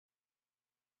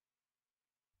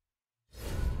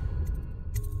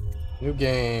New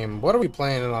game. What are we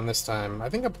playing on this time? I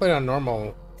think I played on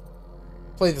normal.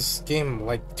 Played this game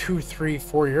like 2, 3,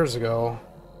 4 years ago.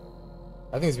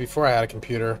 I think it's before I had a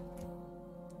computer.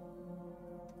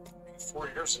 4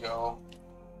 years ago.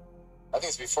 I think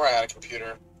it's before I had a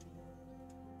computer.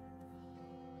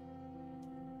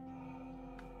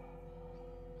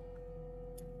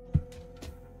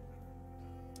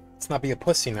 Let's not be a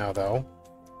pussy now, though.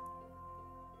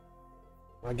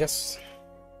 I guess...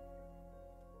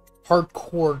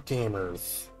 Hardcore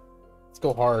gamers. Let's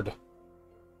go hard.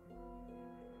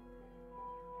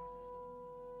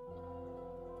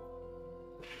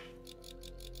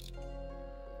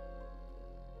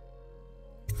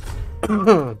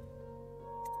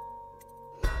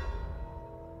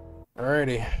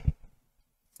 Alrighty. I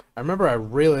remember I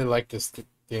really liked this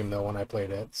game though when I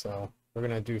played it, so we're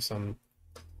gonna do some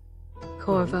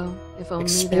Corvo, if only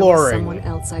exploring. there was someone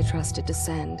else I trusted to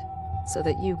send, so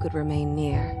that you could remain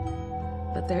near.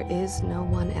 But there is no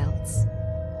one else.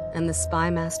 And the Spy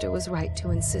Master was right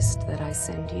to insist that I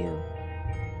send you.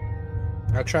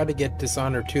 I tried to get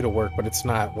Dishonored 2 to work, but it's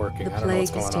not working. The I don't know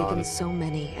what's plague going has taken on. so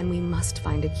many, and we must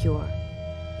find a cure.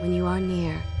 When you are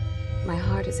near, my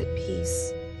heart is at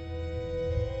peace.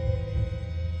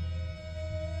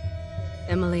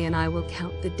 Emily and I will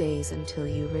count the days until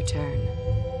you return.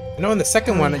 You know, in the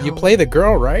second one, Hurry you home play the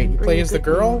girl, right? You and play bring as the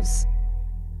good girl, news.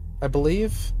 I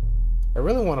believe. I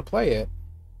really want to play it.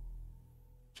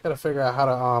 Just gotta figure out how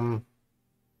to,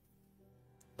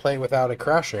 play without it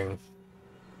crashing.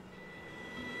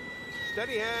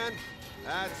 Steady hand.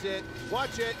 That's it.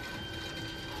 Watch it.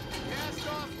 Cast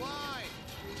off line.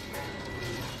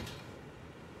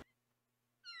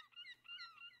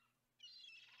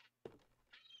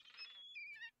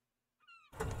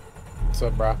 What's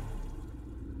up, brah?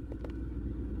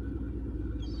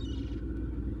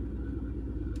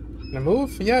 Can I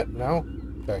move yet? No?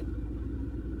 Okay.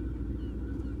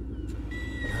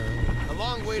 A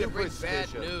long way to bring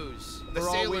bad news. The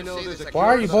sailors say there's a Why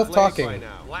are cure you for both the talking? plague by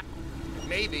now.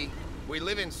 Maybe. We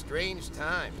live in strange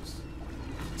times.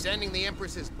 Sending the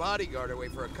Empress's bodyguard away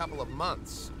for a couple of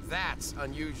months. That's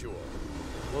unusual.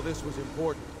 Well, this was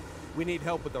important. We need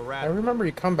help with the I rat. remember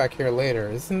you come back here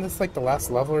later. Isn't this like the last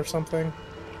level or something?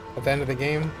 At the end of the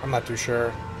game? I'm not too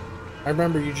sure. I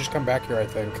remember you just come back here, I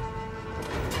think.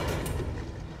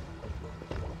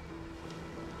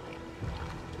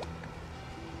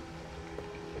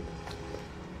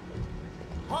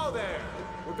 Ho there!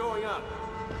 We're going up.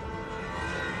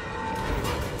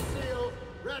 Seal.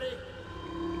 Ready.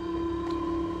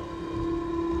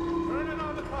 Turning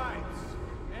on the pipes.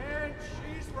 And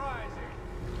she's rising.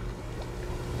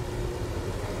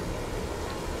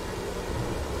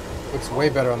 Looks way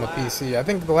better on the PC. I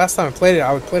think the last time I played it,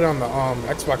 I would play it on the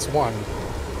Xbox One.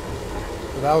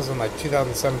 So that was in like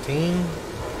 2017?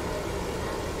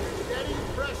 Steady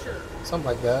pressure. Something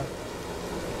like that.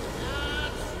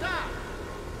 And stop.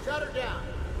 Shut her down.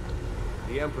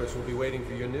 The Empress will be waiting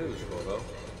for your news, Corvo.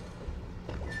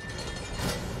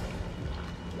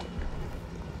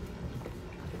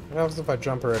 What happens if I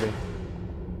jump already?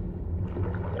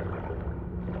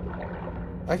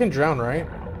 I can drown, right?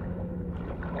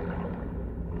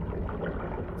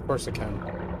 Of course I can.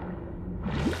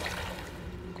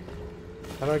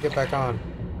 How do I get back on?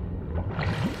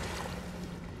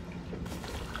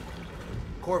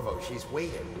 Corvo, she's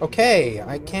waiting. Okay,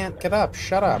 I can't get up.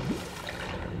 Shut up.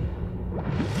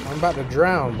 I'm about to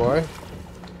drown, boy.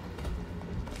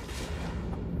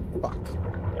 Fuck.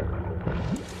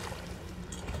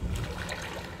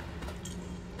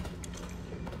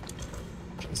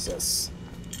 Jesus.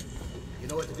 You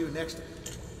know what to do next?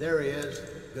 There he is.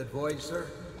 Good voyage, sir.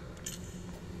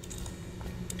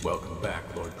 Welcome back,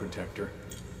 Lord Protector.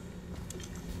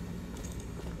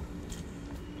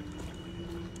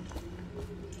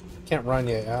 Can't run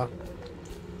yet, yeah?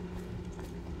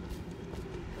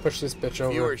 Push this bitch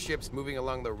over. Fewer ships moving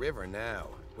along the river now,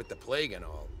 with the plague and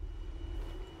all.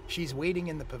 She's waiting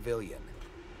in the pavilion.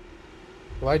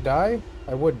 Will I die?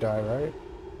 I would die, right?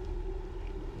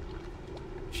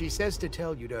 She says to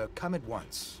tell you to come at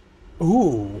once.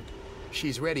 Ooh.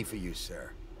 She's ready for you,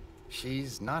 sir.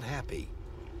 She's not happy.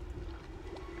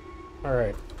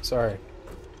 Alright, sorry.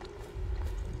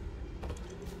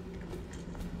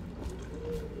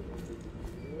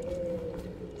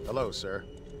 Hello, sir.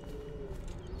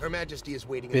 Her Majesty is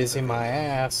waiting. Busy my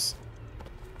ass.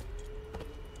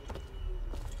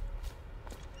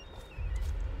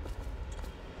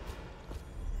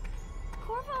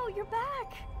 Corvo, you're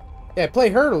back! Yeah, I play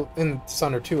her in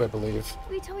Dishonored 2, I believe.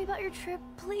 Will you tell me about your trip,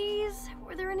 please?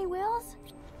 Were there any whales?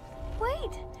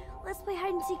 Wait! Let's play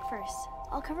hide and seek first.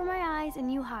 I'll cover my eyes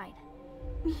and you hide.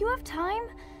 You have time?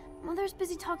 Mother's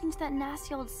busy talking to that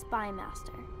nasty old spy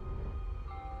master.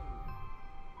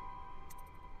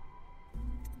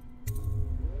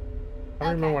 I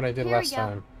don't remember what I did here we last go.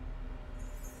 time.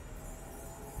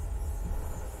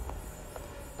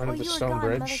 Under While the you were stone gone,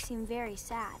 Mother bridge. seemed very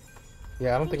sad.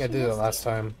 Yeah, I don't think I she did it missed last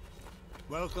time.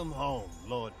 Welcome home,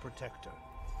 Lord Protector.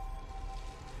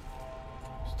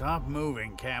 Stop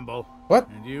moving, Campbell. What?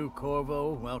 And you,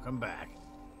 Corvo, welcome back.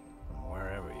 From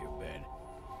wherever you've been.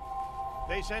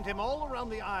 They sent him all around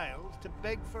the Isles to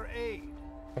beg for aid.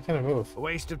 I can't move. A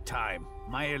waste of time.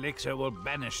 My elixir will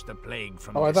banish the plague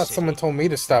from Oh, I the thought city. someone told me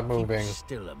to stop Keep moving.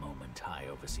 still a moment, High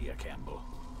Overseer Campbell.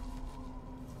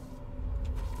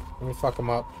 Let me fuck him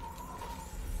up.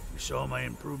 You saw my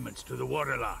improvements to the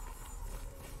waterlock.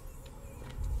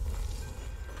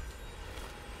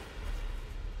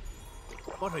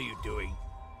 What are you doing?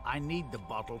 I need the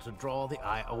bottle to draw the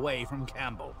eye away from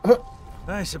Campbell.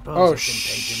 I suppose Oh, I can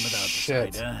paint him without the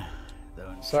shit. cider. Though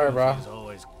in Sorry, truth, bro. he's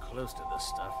always close to the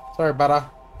stuff. Sorry, Bada.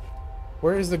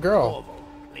 Where is the girl? Corvo,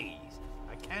 please.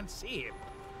 I can't see him.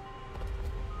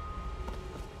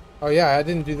 Oh yeah, I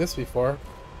didn't do this before.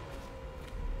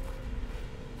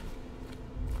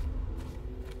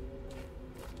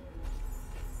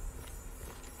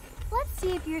 Let's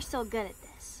see if you're still good at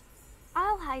this.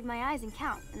 I'll hide my eyes and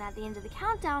count, and at the end of the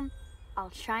countdown, I'll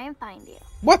try and find you.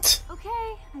 What?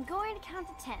 Okay, I'm going to count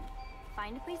to 10.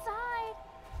 Find a place to hide.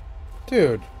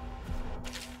 Dude.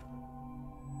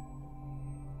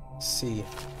 Let's see.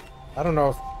 I don't know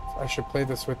if I should play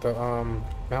this with the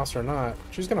mouse or not.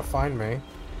 She's gonna find me.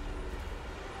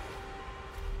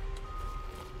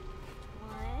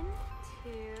 1, 2,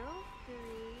 3,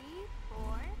 4,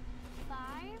 5,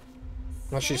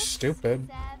 Unless she's 6, stupid.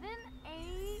 7,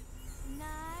 8, 9,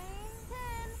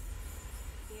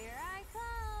 10. Here I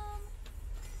come.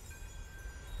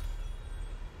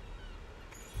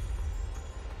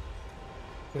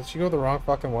 Did she go the wrong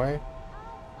fucking way?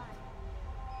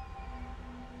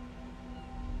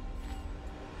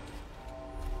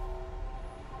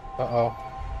 Uh-oh.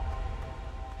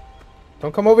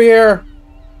 Don't come over here!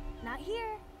 Not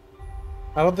here.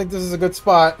 I don't think this is a good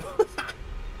spot.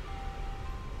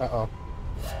 Uh-oh.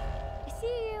 I see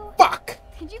you. Fuck!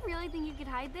 Did you really think you could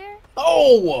hide there?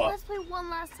 Oh! Let's play one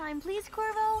last time, please,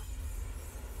 Corvo.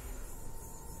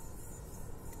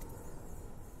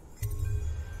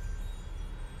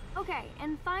 Okay,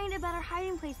 and find a better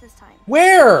hiding place this time.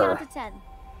 Where? Count to 10. Where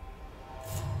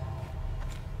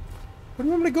do you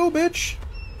want me to go, bitch?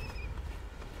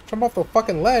 Jump off the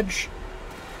fucking ledge.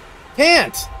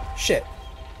 Can't! Shit.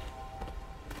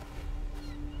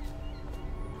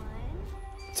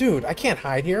 Dude, I can't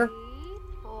hide here. 3,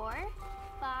 4,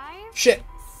 5, Shit.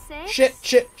 6, Shit,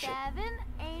 shit, shit. 7,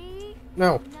 8,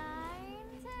 No. 9,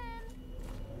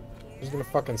 10. He's gonna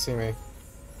fucking see me.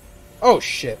 Oh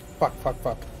shit. Fuck, fuck,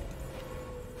 fuck.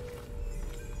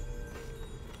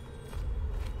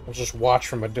 I'll just watch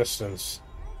from a distance.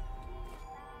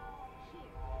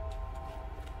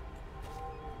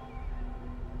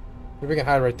 Maybe we can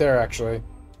hide right there, actually.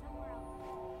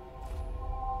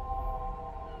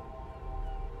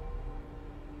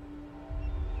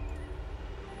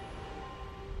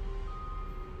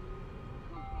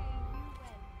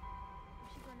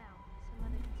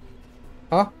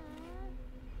 Huh?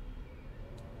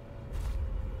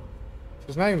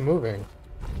 She's not even moving.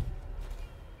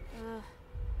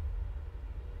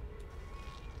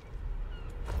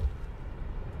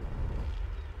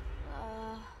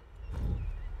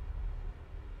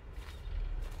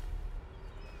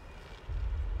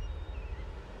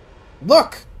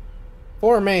 Look!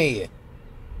 For me!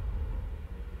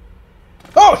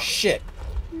 Oh, shit!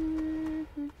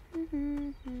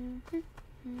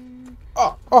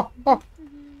 Oh, oh, oh!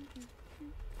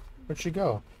 Where'd she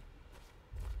go?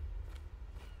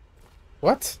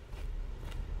 What?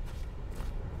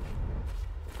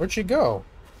 Where'd she go?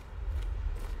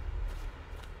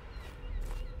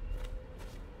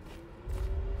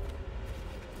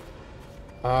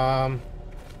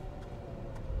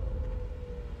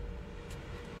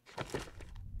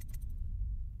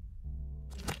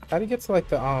 How do you get to, like,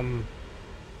 the,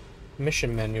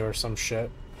 mission menu or some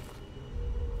shit?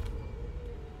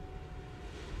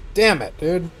 Damn it,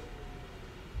 dude.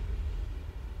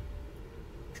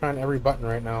 Trying every button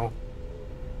right now.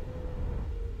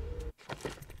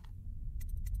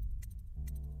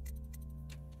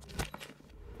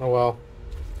 Oh well.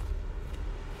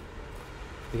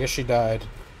 I guess she died.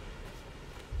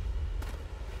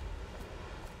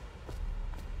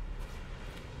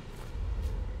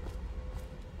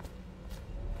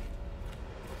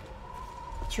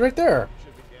 It's right there.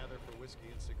 Should we gather for whiskey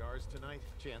and cigars tonight?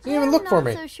 Chance. Didn't even look for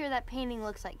me. I'm not so sure that painting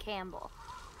looks like Campbell.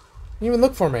 You even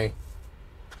look for me.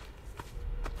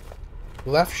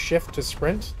 Left shift to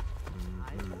sprint?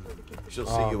 She'll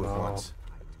see you at once.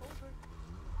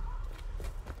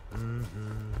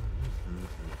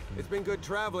 It's been good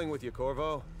traveling with you,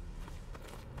 Corvo.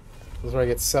 This is where I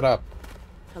get set up.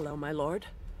 Hello, my lord.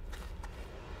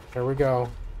 Here we go.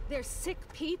 They're sick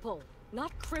people,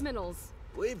 not criminals.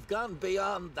 We've gone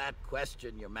beyond that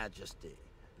question, Your Majesty.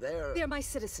 They're my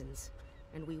citizens,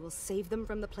 and we will save them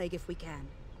from the plague if we can.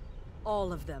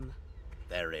 All of them.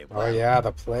 Very well. Oh yeah,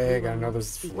 the plague. I know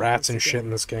there's rats and shit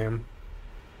in this game.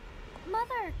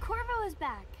 Mother, Corvo is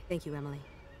back. Thank you, Emily.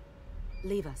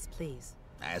 Leave us, please.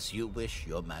 As you wish,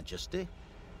 Your Majesty.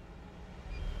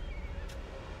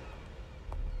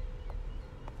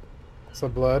 What's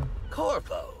up, blood?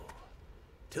 Corvo.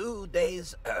 2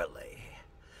 days early.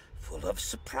 Full of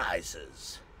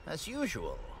surprises, as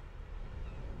usual.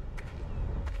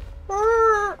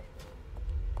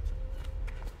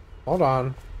 Hold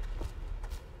on.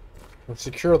 Let's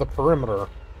secure the perimeter.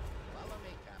 Follow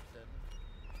me, Captain.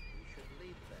 We should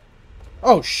leave them.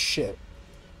 Oh, shit.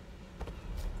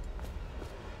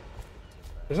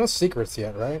 There's no secrets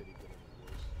yet, right?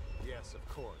 Yes, of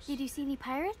course. Did you see any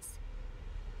pirates?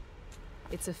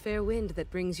 It's a fair wind that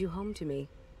brings you home to me.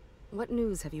 What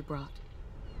news have you brought?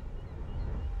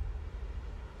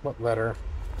 What letter?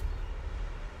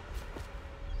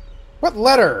 What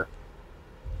letter?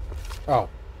 Oh.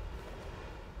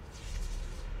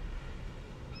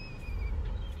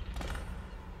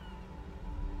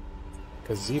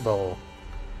 Gazebo.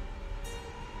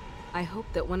 I hope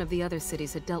that one of the other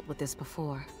cities had dealt with this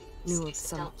before. Knew of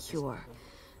some cure.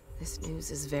 This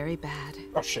news is very bad.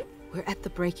 Oh shit. We're at the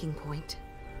breaking point.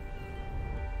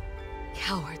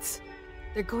 Cowards.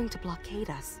 They're going to blockade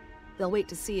us. They'll wait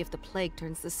to see if the plague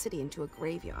turns the city into a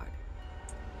graveyard.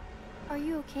 Are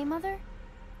you okay, Mother?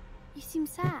 You seem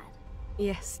sad.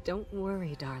 Yes, don't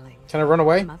worry, darling. Can I run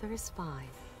away? Mother is fine.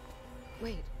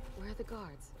 Wait, where are the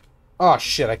guards? Oh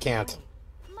shit, I can't.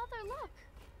 Mother, look!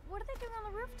 What are they doing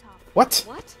on the rooftop? What?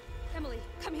 What? Emily,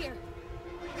 come here.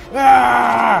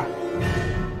 Ah!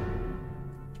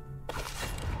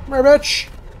 Come here, bitch!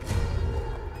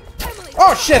 Emily!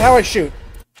 Oh shit, how I shoot?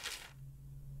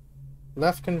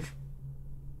 Left control.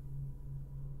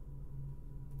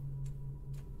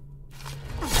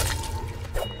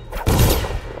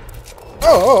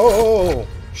 Oh,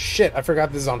 shit, I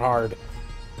forgot this is on hard.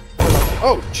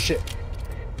 Oh, shit.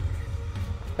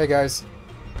 Hey, guys.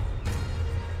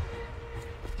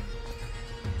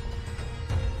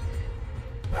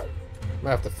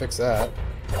 Might have to fix that.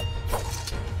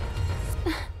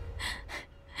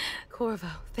 Corvo,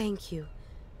 thank you.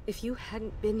 If you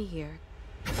hadn't been here...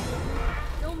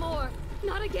 No more!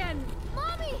 Not again!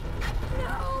 Mommy!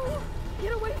 No!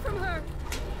 Get away from her!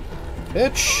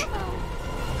 Bitch!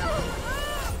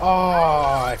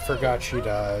 Oh, I forgot she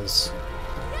does.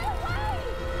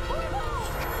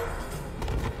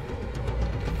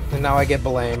 And now I get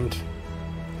blamed.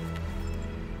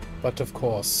 But of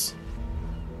course.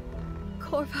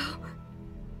 Corvo,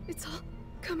 it's all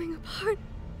coming apart.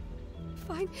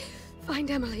 Find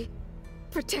Emily.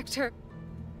 Protect her.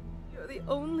 You're the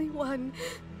only one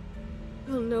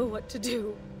who'll know what to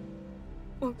do.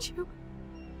 Won't you?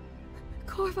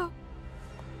 Corvo.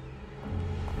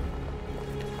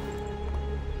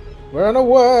 Run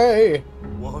away!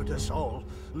 Ward us all.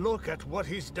 Look at what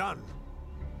he's done.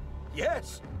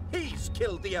 Yes, he's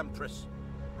killed the Empress.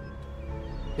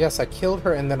 Yes, I killed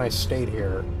her and then I stayed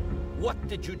here. What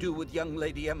did you do with young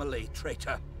Lady Emily,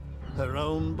 traitor? Her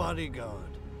own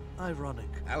bodyguard. Ironic.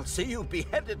 I'll see you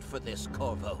beheaded for this,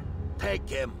 Corvo. Take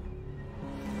him.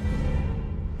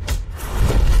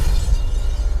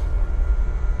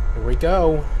 Here we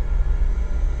go.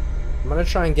 I'm gonna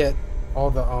try and get all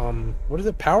the, what is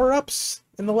it, power-ups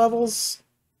in the levels?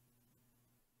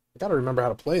 I gotta remember how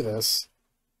to play this.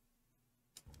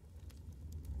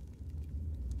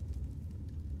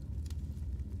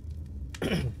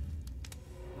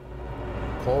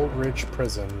 Cold Ridge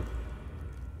Prison.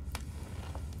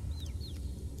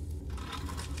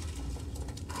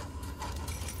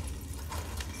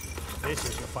 This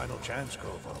is your final chance,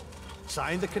 Corvo.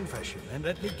 Sign the confession, and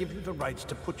let me give you the rights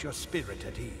to put your spirit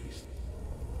at ease.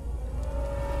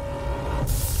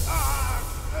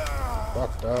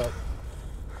 Fucked up.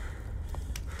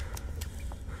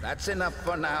 That's enough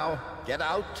for now. Get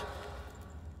out.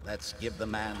 Let's give the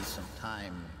man some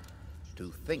time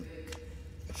to think.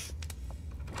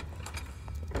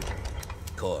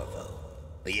 Corvo,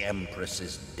 the Empress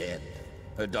is dead.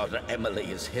 Her daughter Emily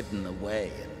is hidden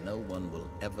away, and no one will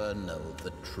ever know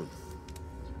the truth.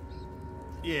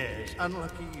 Yes,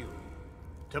 unlucky you.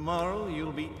 Tomorrow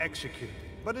you'll be executed.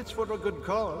 but it's for a good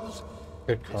cause.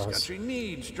 Good This cause. country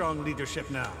needs strong leadership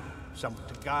now, someone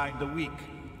to guide the weak.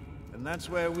 And that's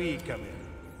where we come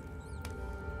in.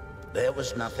 There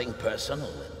was nothing personal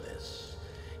in this,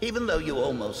 even though you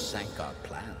almost sank our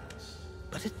plans.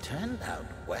 But it turned out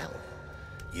well.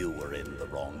 You were in the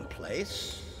wrong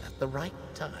place at the right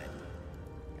time.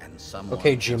 And someone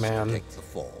Okay, has G-Man. to take the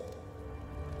fall.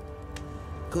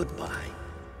 Goodbye,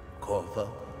 Corvo.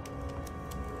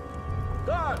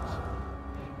 Guards!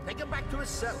 Take him back to his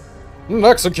cell.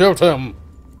 Execute him!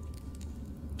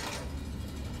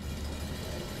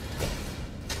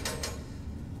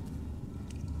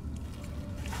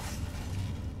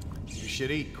 You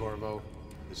should eat, Corvo.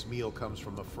 This meal comes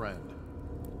from a friend.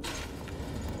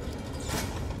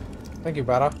 Thank you,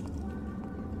 Bada.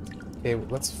 Okay,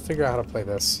 let's figure out how to play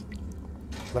this.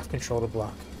 Left control to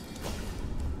block.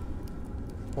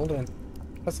 Hold in.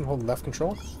 Press and hold left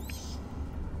control.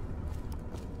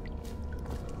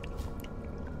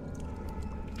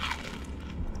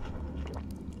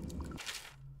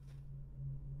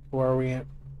 Where we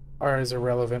are is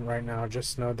irrelevant right now.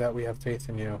 Just know that we have faith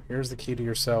in you. Here's the key to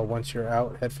your cell. Once you're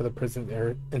out, head for the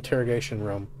prison interrogation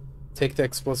room. Take the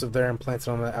explosive there and plant it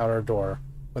on the outer door.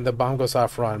 When the bomb goes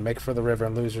off, run. Make for the river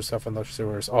and lose yourself in those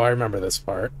sewers. Oh, I remember this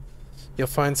part. You'll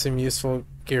find some useful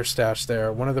gear stashed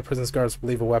there. One of the prison's guards will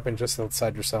leave a weapon just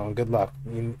outside your cell. And good luck.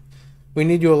 We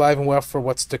need you alive and well for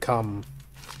what's to come.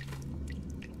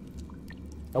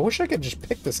 I wish I could just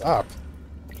pick this up.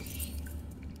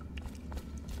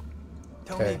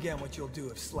 Tell me again what you'll do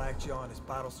if Slackjaw and his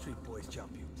Bottle Street boys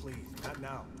jump you, please. Not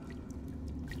now.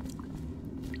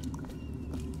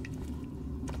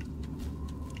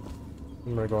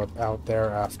 I'm gonna go out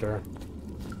there after.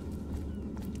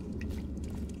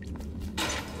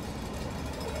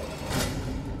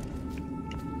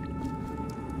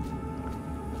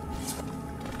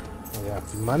 Oh, yeah,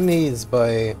 monies,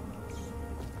 boy.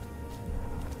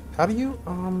 How do you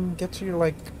get to your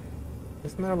like?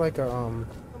 Isn't there like a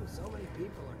So many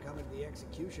people are coming to the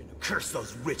execution. Curse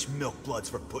those rich milk bloods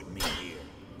for putting me here.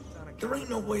 There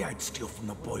ain't no way I'd steal from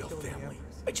the Boyle family.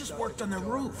 I just worked on their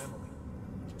roof.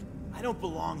 I don't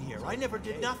belong here. I never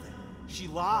did nothing. She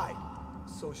lied.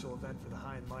 Social event for the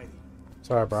high and mighty.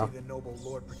 Sorry, bro. See the noble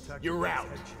Lord protect You're out.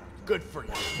 Good for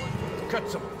you. Cut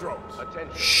some throats.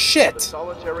 Attention. Shit! The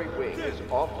solitary wing is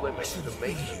off limits to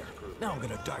maintenance crew. Now I'm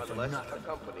gonna die for unless nothing.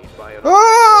 accompanied by an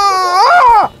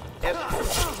Ah!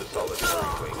 escort to the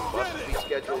solitary wing must be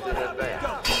scheduled in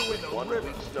advance with 1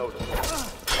 week's notice.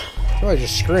 Oh, I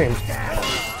just screamed.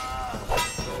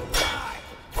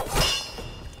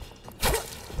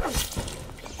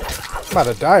 I'm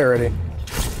about to die already.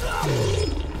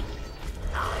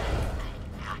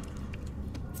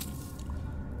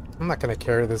 I'm not gonna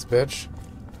carry this bitch.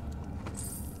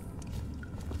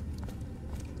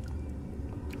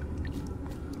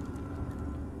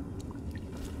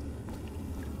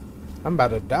 I'm about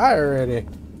to die already.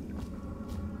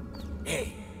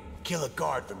 Hey, kill a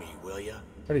guard for me, will ya?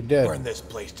 Already did. Burn this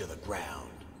place to the ground.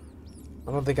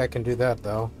 I don't think I can do that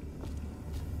though.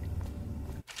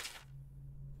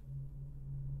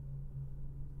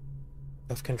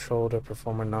 Left control to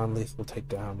perform a non-lethal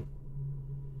takedown.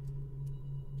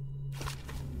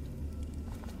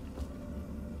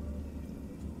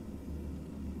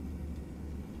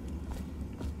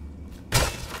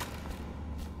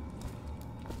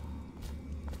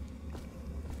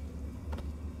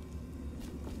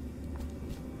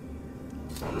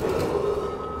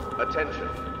 Attention.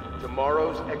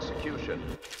 Tomorrow's execution.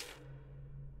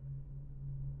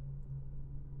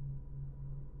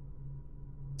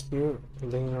 Cute,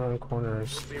 leaning around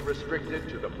corners. Be restricted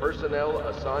to the personnel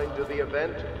assigned to the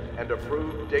event and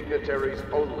approved dignitaries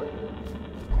only.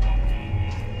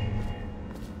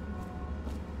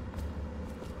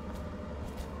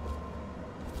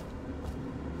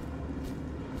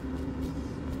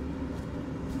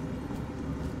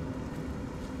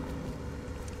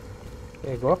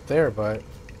 Yeah, go up there, but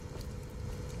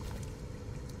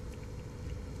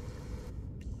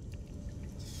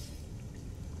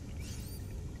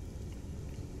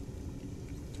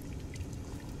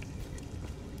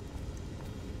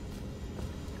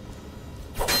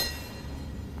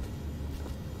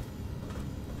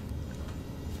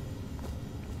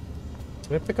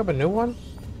can I pick up a new one?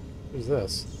 Who's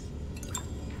this?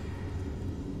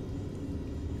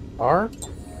 R?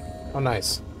 Oh,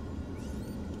 nice.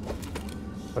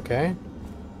 Okay.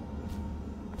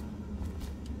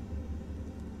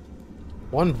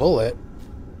 1 bullet.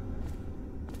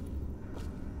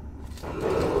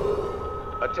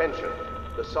 Attention.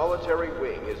 The solitary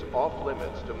wing is off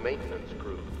limits to maintenance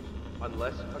crews,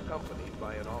 unless accompanied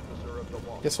by an officer of the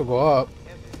wall. Guess we'll go up.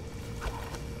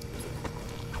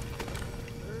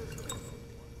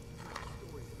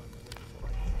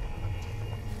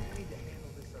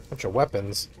 Bunch of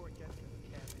weapons.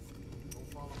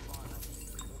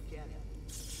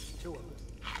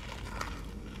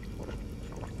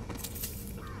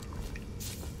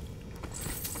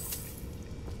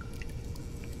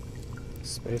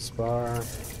 Spacebar.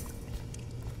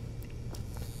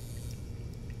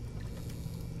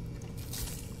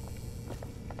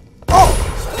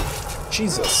 Oh!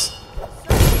 Jesus.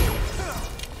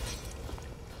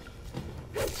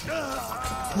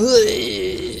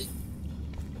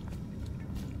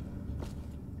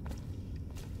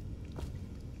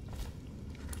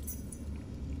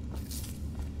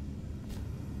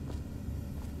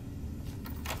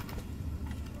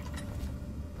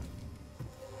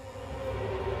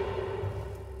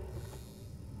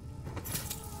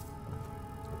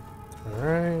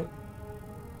 Alright.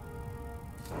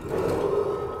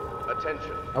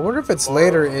 Attention. I wonder if it's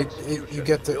later you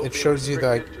get the it shows you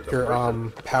like your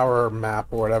power map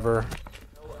or whatever.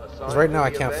 Because right now I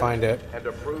can't find it. And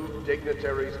approved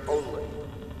dignitaries only.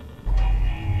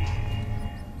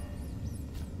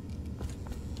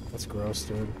 That's gross,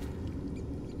 dude.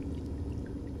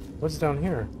 What's down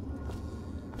here?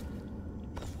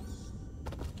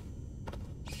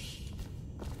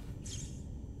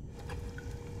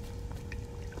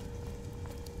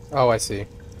 Oh, I see.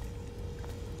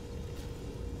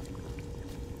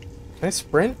 Can I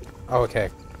sprint? Oh, okay.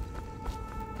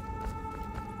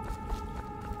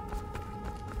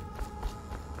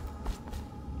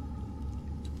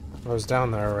 I was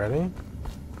down there already.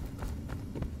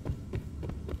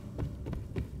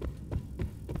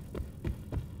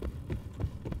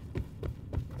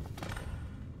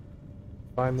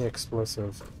 Find the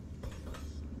explosive.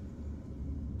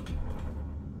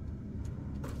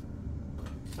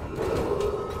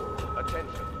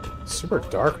 Super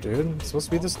dark, dude. It's supposed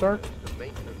to be this dark? The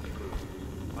maintenance crew,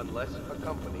 unless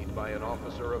accompanied by an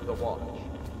officer of the watch.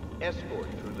 Escort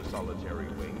through the solitary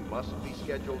wing must be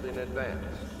scheduled in advance,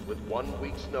 with 1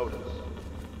 week's notice.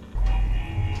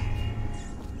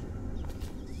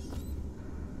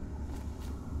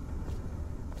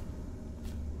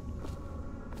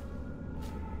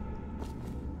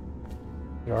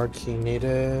 Yard key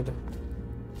needed.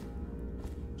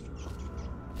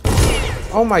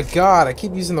 Oh my god, I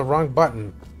keep using the wrong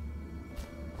button.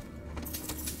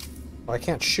 Well, I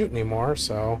can't shoot anymore,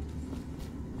 so...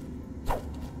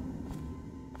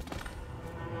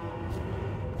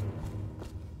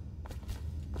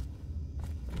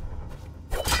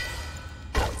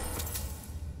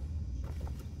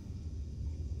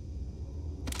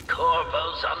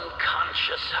 Corvo's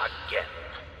unconscious again.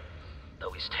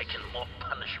 Though he's taken more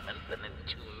punishment than in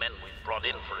 2 men we brought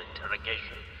in for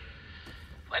interrogation.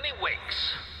 When he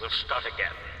wakes, we'll start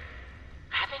again.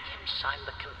 Having him sign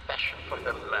the confession for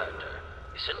her murder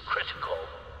isn't critical,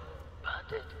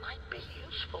 but it might be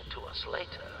useful to us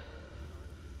later.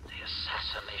 The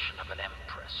assassination of an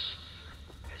empress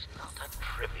is not a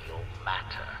trivial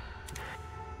matter.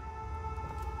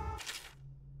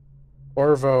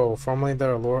 Corvo, formerly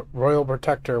the Royal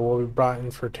Protector, will be brought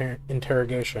in for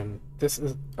interrogation. This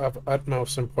is of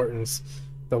utmost importance.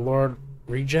 The Lord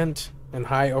Regent and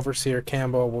High Overseer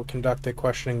Campbell will conduct the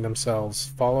questioning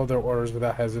themselves, follow their orders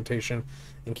without hesitation,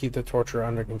 and keep the torture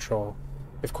under control.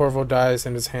 If Corvo dies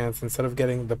in his hands, instead of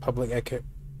getting the public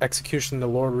execution the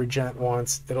Lord Regent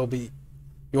wants, it'll be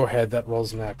your head that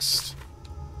rolls next.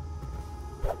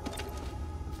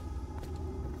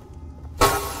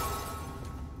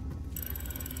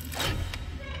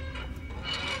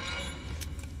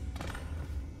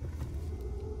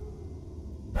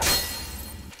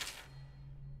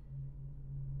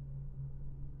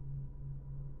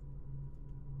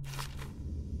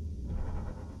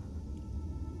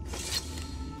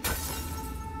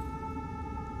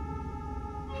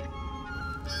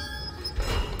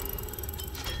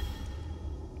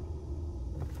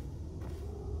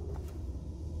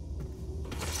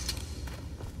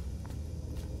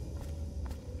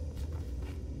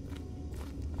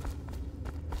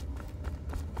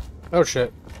 Oh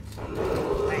shit.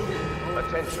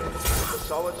 Attention. The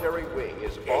solitary wing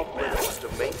is off limits to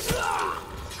maintenance.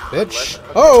 Bitch.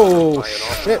 Oh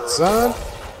shit, son.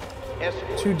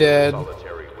 Two dead. The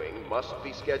solitary wing must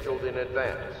be scheduled in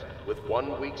advance, with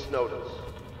 1 week's notice.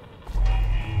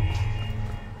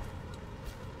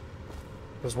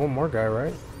 There's one more guy,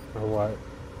 right? Or what?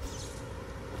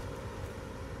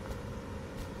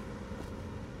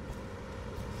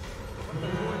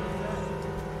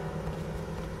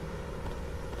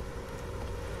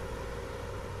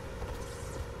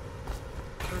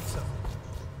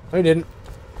 No, he didn't.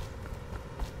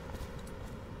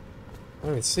 I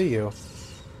don't even see you.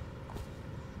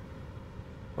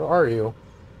 Where are you?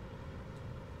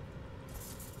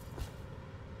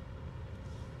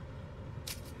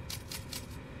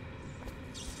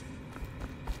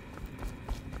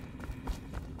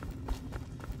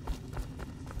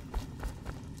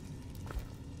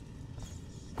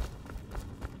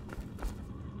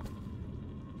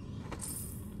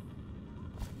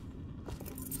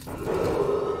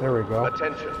 There we go.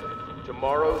 Attention.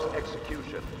 Tomorrow's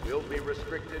execution will be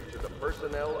restricted to the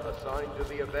personnel assigned to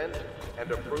the event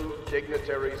and approved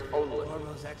dignitaries only.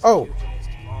 Oh!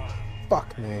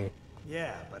 Fuck me.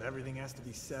 Yeah, but everything has to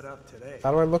be set up today.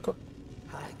 How do I look?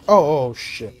 Oh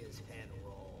shit.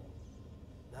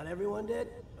 Not everyone did,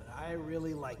 but I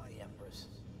really like the Empress.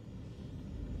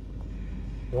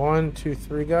 1, 2,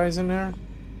 3 guys in there.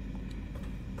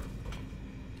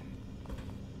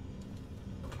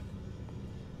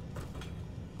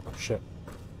 Oh shit.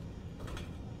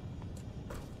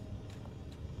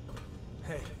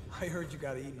 Hey, I heard you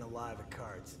got eaten alive at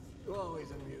cards. You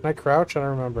always amuse. Can I crouch? I don't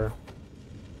remember.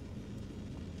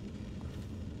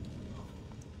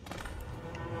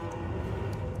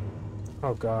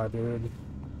 Oh god, dude.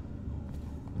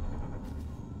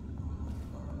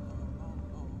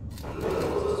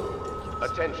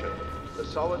 Attention. The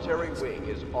solitary wing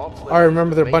is off limits. I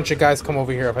remember there are a bunch of guys come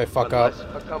over here if I fuck up.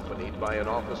 Accompanied by an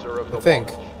officer of the I think.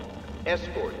 watch.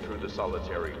 Escort through the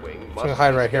solitary wing I'm must gonna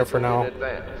hide be right here for scheduled now. in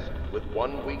advance with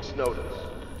 1 week's notice.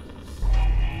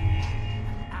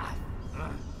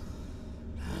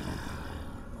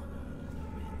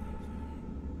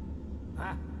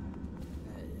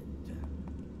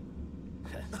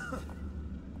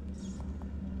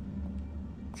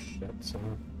 Shit, so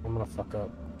I'm gonna fuck up.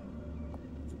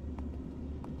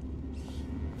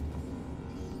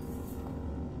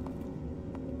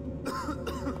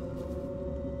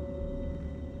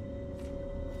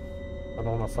 I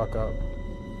don't wanna fuck up.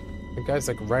 The guy's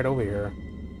like right over here.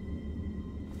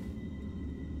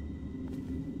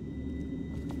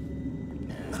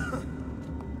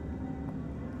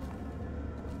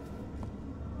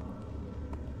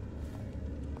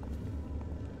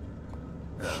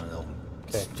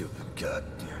 Okay.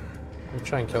 Let me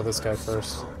try and kill this guy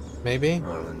first. Maybe?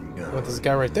 With this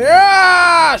guy right there.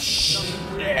 Ah!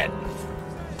 Shit!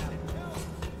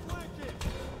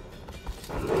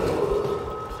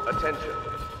 Attention.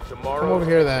 Tomorrow. Come over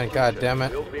here then, god damn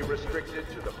it. Will be restricted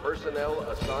to the personnel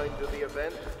assigned to the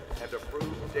event and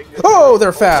approved dignitaries. Oh,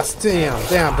 they're fast! Damn,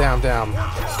 damn, damn, damn.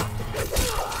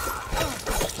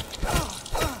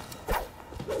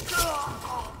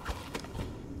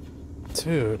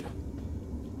 Dude.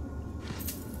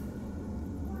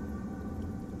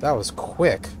 That was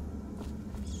quick.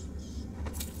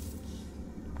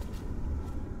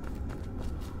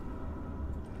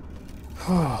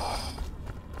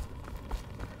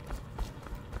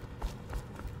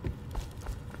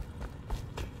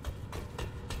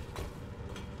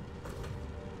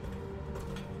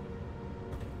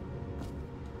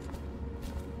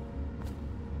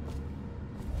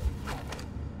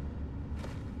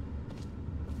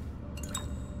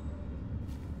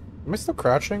 Am I still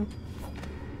crouching?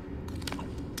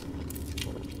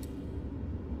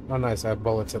 Oh nice, I have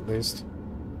bullets at least.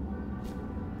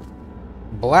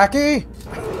 Blackie!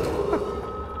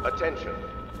 Attention.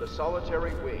 The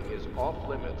solitary wing is off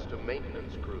limits to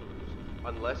maintenance crews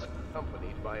unless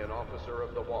accompanied by an officer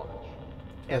of the watch.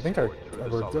 I think Escort through the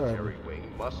we're solitary good.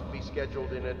 wing must be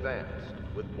scheduled in advance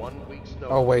with 1 week's notice.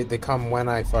 Oh wait, they come when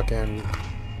I fucking...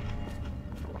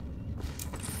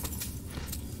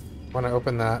 When I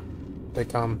open that, they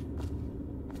come.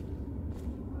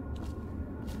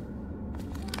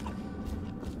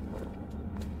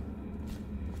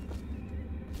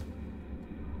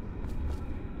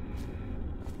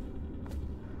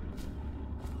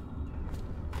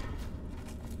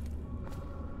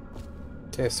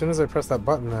 Okay, as soon as I press that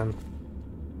button then...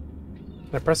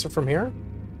 Can I press it from here?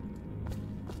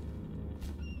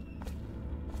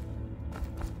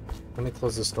 Let me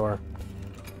close this door.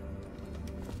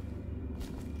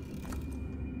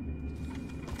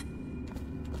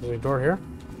 Is there a door here?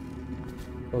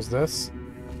 Close this.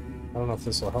 I don't know if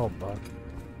this will help, but...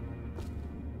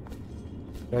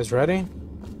 You guys ready?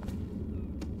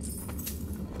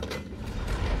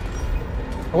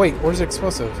 Oh wait, where's the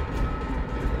explosive?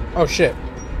 Oh shit.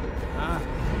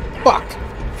 Fuck!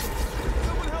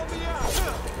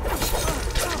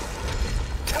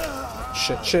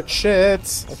 Shit, shit,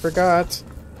 shit! I forgot.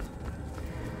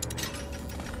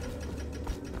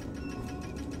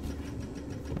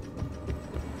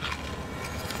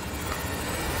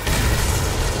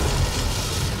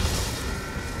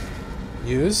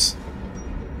 Use.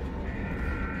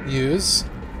 Use.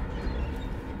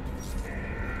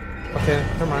 Okay,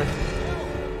 never mind.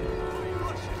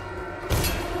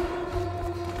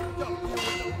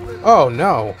 Oh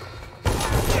no.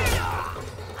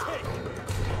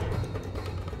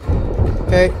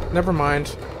 Okay, never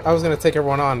mind. I was gonna take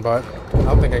everyone on, but I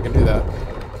don't think I can do that.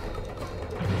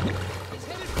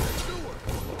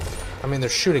 I mean, they're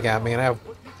shooting at me and I have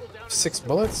 6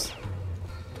 bullets?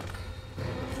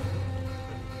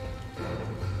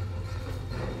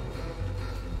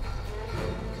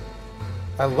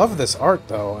 I love this art,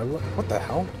 though. What the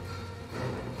hell?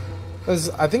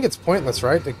 I think it's pointless,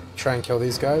 right, to try and kill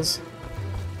these guys?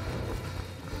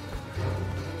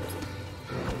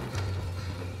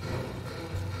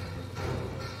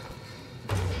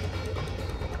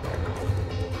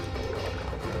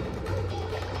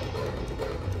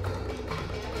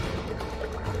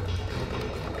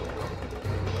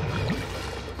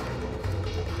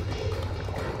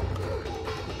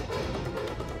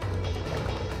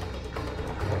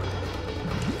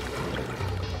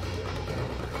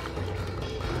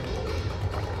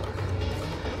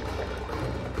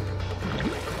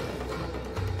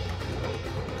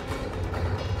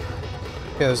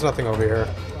 Yeah, there's nothing over here.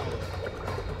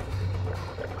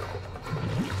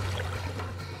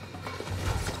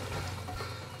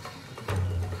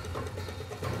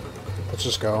 Let's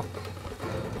just go.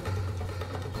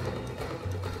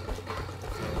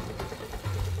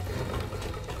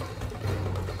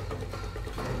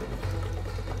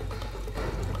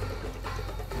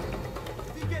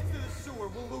 If he gets to the sewer,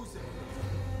 we'll lose it.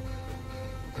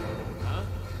 Huh?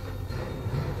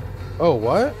 Oh,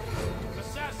 what?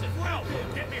 Assassin, help!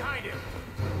 Get behind him!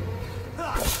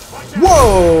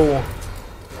 Whoa!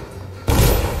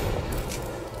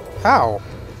 How?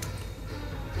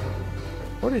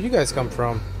 Where did you guys come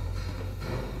from?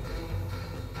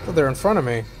 Oh, they're in front of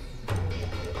me.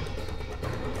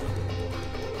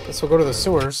 Guess we'll go to the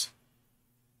sewers.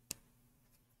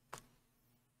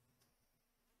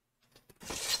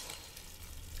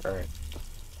 Alright.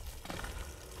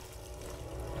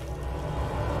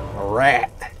 A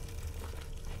rat.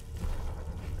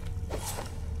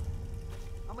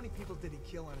 How many people did he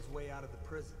kill on his way out of the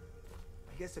prison?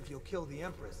 I guess if you'll kill the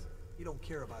Empress, you don't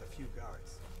care about a few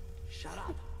guards. Shut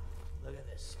up. Look at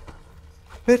this stuff.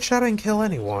 Bitch, I didn't kill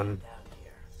anyone.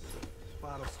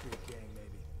 Bottle Street gang,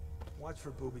 maybe. Watch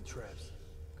for booby traps.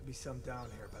 Could be some down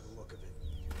here by the look of it.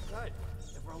 Good.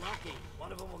 If we're lucky,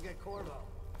 one of them will get Corvo.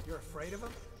 You're afraid of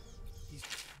him? He's...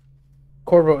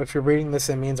 Corvo, if you're reading this,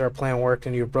 it means our plan worked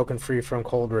and you've broken free from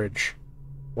Coldridge.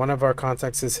 One of our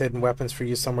contacts has hidden weapons for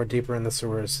you somewhere deeper in the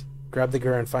sewers. Grab the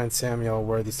gear and find Samuel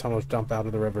where these tunnels dump out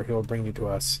of the river. He will bring you to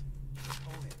us.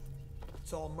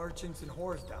 It's all merchants and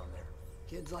whores down there.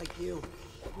 Kids like you,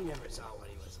 we never saw what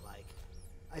he was like.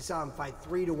 I saw him fight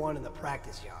 3 to 1 in the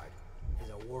practice yard. He's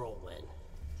a whirlwind.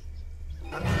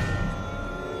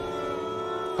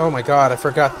 Oh my god, I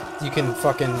forgot you can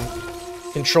fucking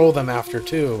control them after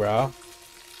too, bro.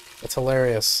 That's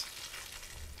hilarious.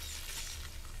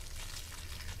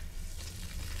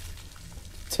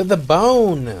 To the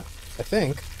bone, I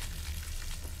think.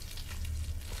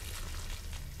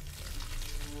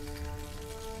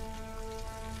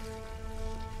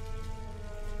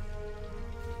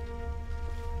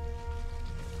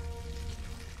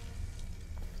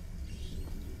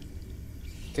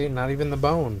 Okay, not even the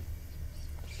bone.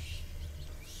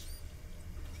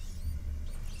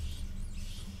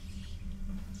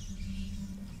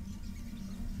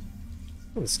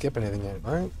 I didn't skip anything yet,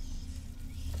 right?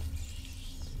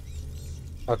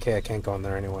 Okay, I can't go in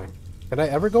there anyway. Did I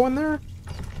ever go in there?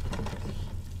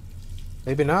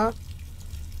 Maybe not.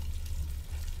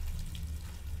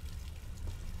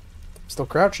 Still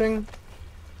crouching.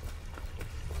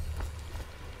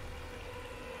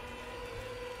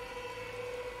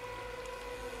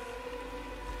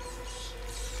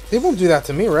 They won't do that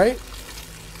to me, right?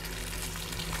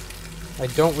 I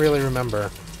don't really remember.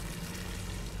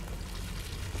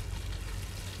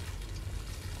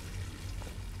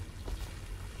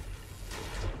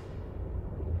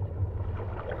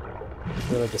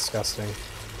 Really disgusting.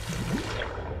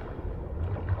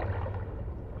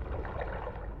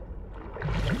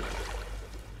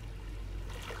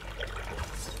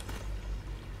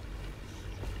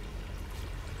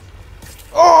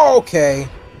 Oh, okay.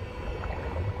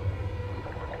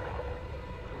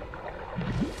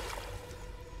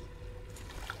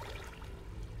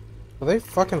 Will they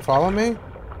fucking follow me?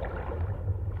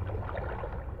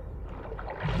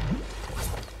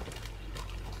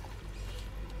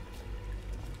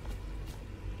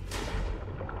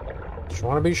 Just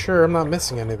want to be sure I'm not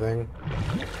missing anything.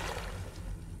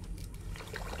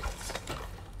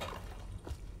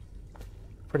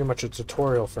 Pretty much a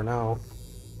tutorial for now.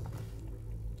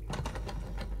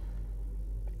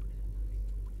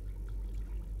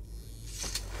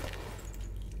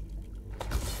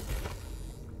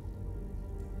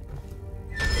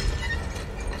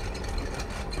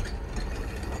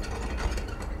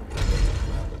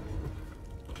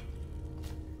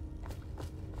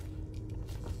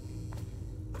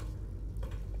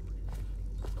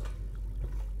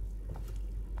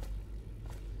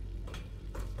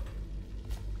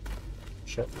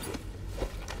 Shit.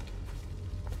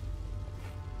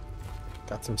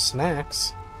 Got some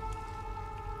snacks.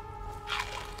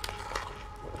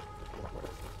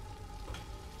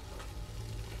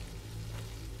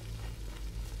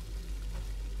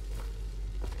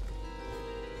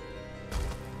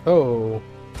 Oh.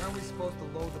 Aren't we supposed to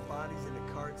load the bodies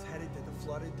into carts headed to the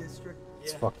flooded district?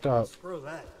 It's fucked up. Screw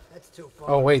that. That's too far.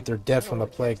 Oh wait, they're dead from the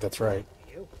plague, that's right.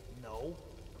 No.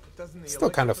 Doesn't the Still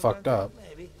kind of fucked up.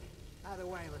 Maybe. Either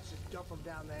way, let's just dump them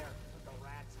down there. Let the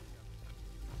rats eat them.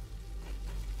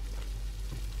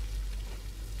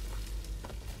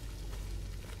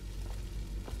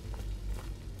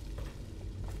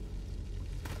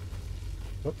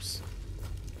 Whoops.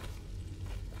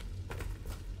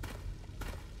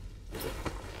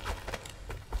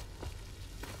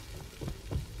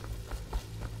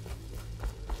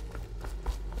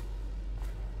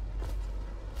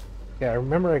 Yeah, I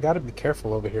remember I gotta be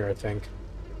careful over here, I think.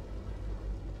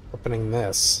 Opening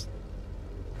this.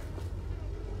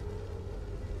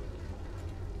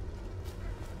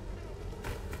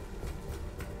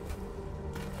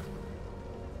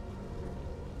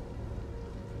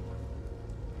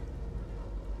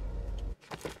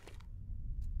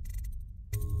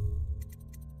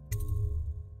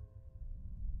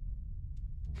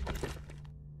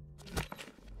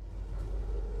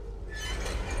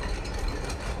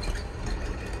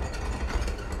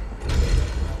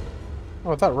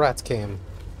 Oh, I thought rats came.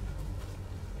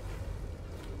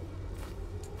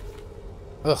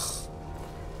 Ugh.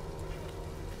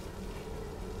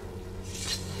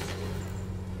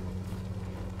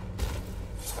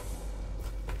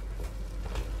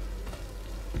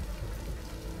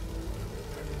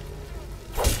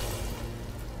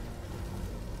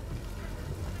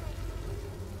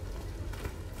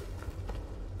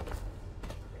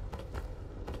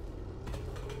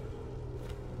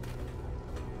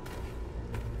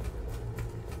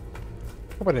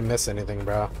 Hope I didn't miss anything,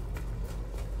 bro.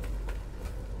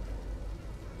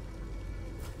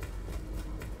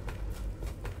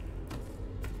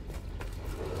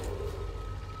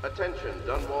 Attention,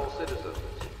 Dunwall citizens.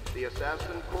 The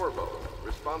assassin Corvo,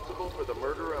 responsible for the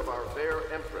murder of our fair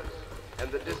Empress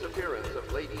and the disappearance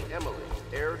of Lady Emily,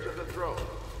 heir to the throne,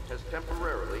 has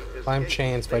temporarily escaped. Climb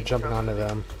chains by jumping onto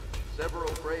them.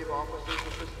 Several brave officers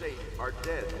of the state are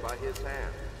dead by his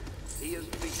hand. He is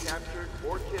to be captured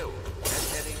or killed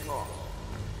at any cost.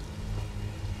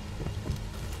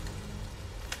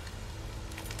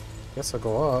 Guess I'll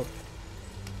go up.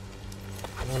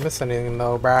 I don't miss anything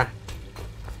though, bruh. I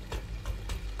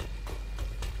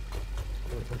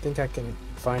don't think I can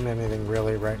find anything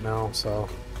really right now, so.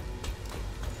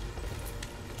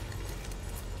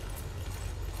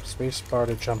 Space bar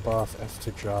to jump off, F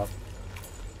to drop.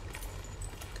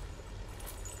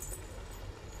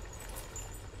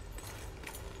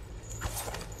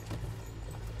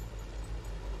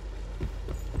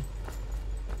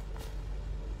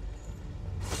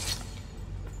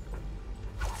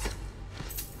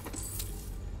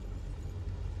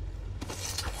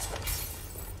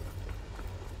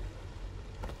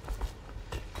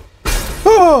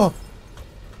 Oh!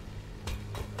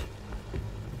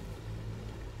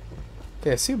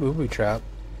 Okay, I see a booby trap.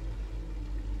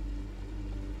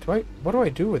 What do I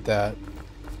do with that?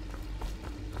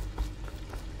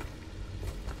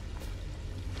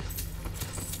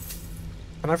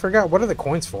 And I forgot, what are the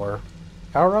coins for?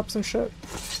 Power-ups and shit?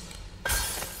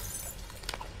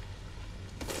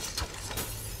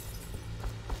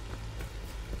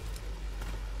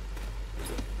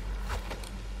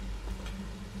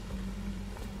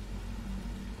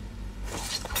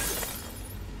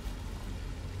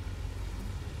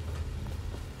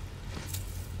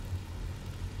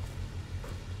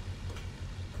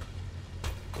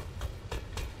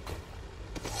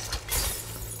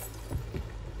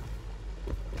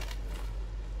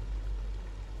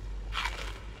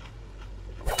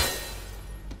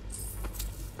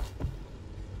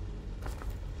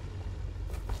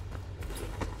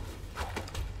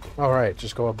 Alright,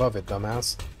 just go above it,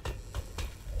 dumbass.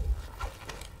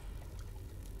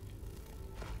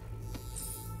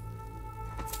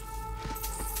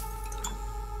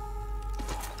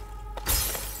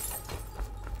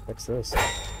 Fix this.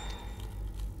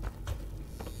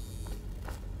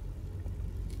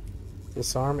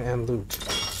 Disarm and loot.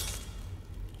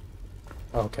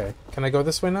 Okay. Can I go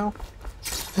this way now?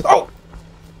 Oh!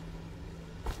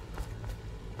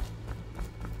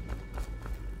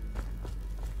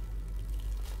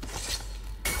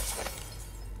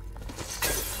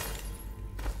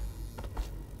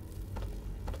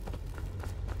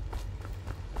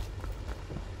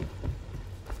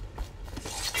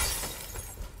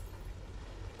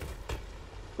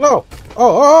 No!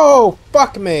 Oh,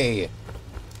 fuck me!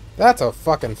 That's a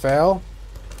fucking fail.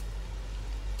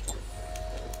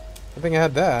 I think I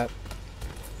had that.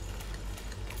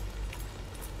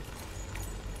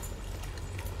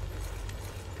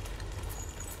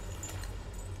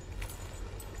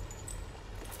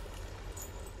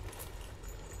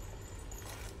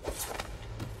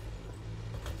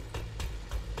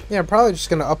 Yeah, I'm probably just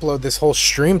gonna upload this whole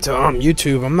stream to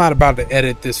YouTube. I'm not about to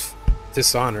edit this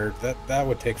Dishonored. That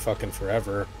would take fucking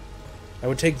forever. That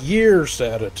would take years to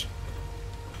edit.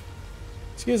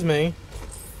 Excuse me.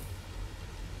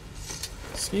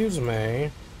 Excuse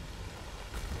me.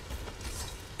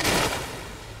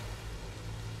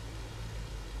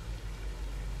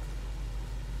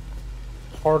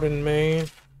 Pardon me.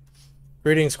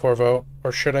 Greetings, Corvo,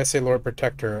 or should I say Lord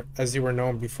Protector. As you were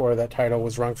known before, that title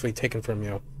was wrongfully taken from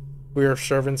you. We are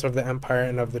servants of the Empire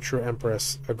and of the true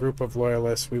Empress, a group of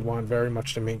loyalists. We want very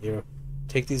much to meet you.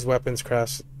 Take these weapons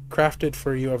crafted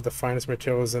for you of the finest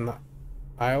materials in the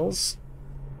Isles,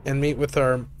 and meet with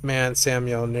our man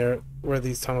Samuel near where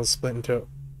these tunnels split into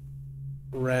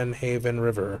Wrenhaven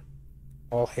River.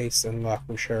 All haste and luck,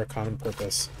 we share a common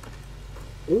purpose.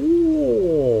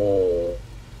 Ooh.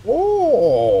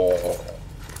 Oh.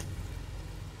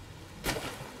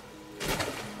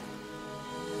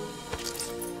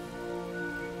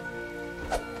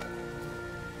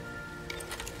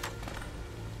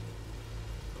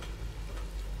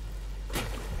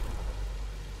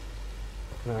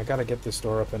 No, I gotta get this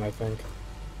door open, I think.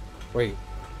 Wait.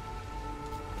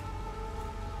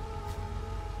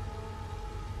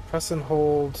 Press and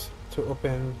hold to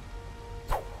open.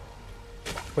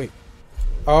 Wait.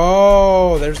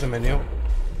 Oh, there's the menu.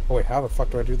 Oh, wait, how the fuck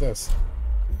do I do this?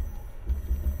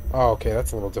 Oh, okay,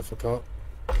 that's a little difficult.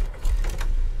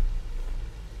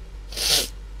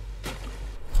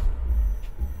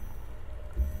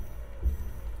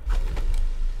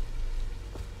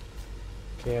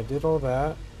 Okay, I did all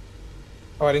that.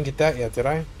 Oh, I didn't get that yet, did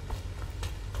I?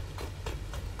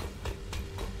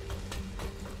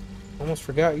 Almost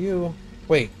forgot you.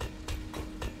 Wait.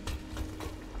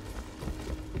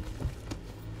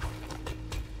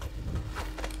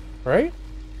 Right?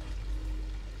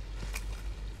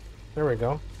 There we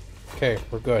go. Okay,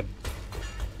 we're good.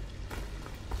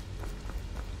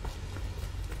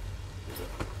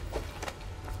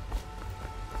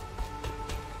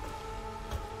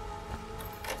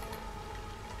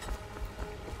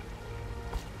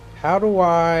 How do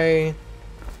I...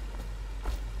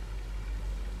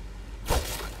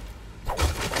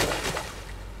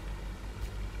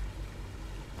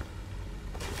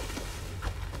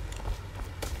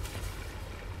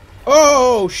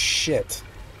 Oh, shit.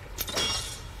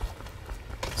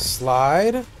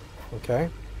 Slide. Okay.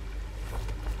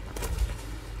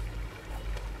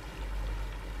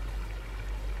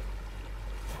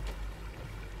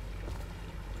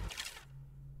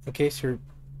 In case you're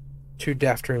too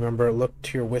daft to remember, look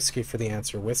to your whiskey for the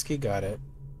answer. Whiskey, got it.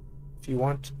 If you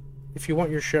want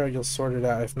your share, you'll sort it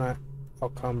out. If not, I'll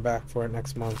come back for it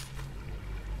next month.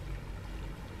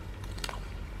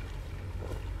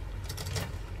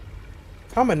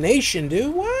 Combination,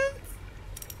 dude? What?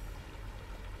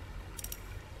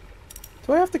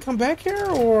 Do I have to come back here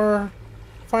or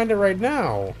find it right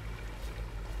now?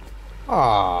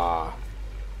 Ah.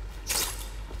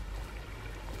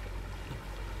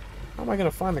 How am I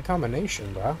gonna find the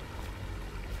combination, bro?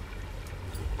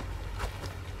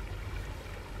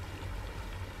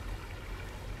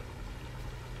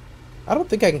 I don't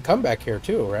think I can come back here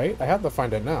too, right? I have to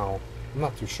find it now. I'm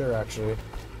not too sure, actually.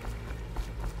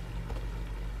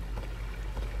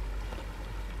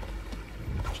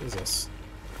 Jesus.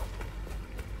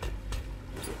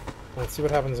 Let's see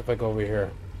what happens if I go over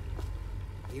here.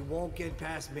 He won't get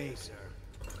past me, sir.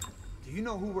 Do you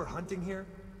know who we're hunting here?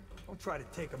 Don't try to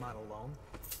take him out alone.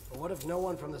 But what if no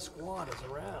one from the squad is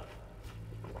around?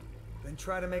 Then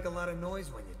try to make a lot of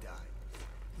noise when you die.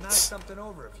 Knock something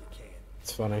over if you can.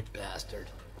 It's funny. Bastard.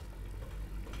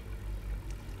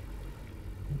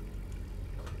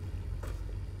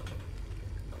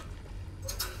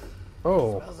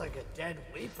 Oh. Smells like a dead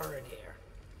weeper in here.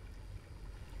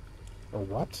 A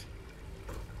what?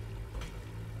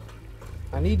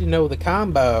 I need to know the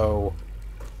combo.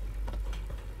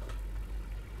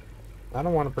 I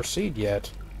don't want to proceed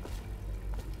yet.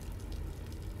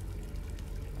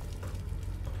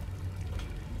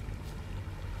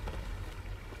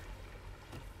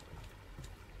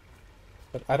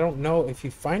 But I don't know if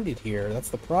you find it here. That's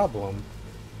the problem.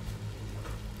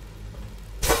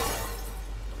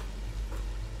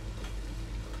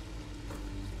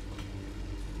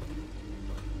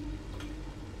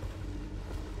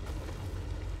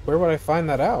 Where would I find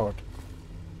that out?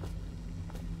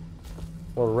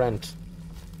 Or rent.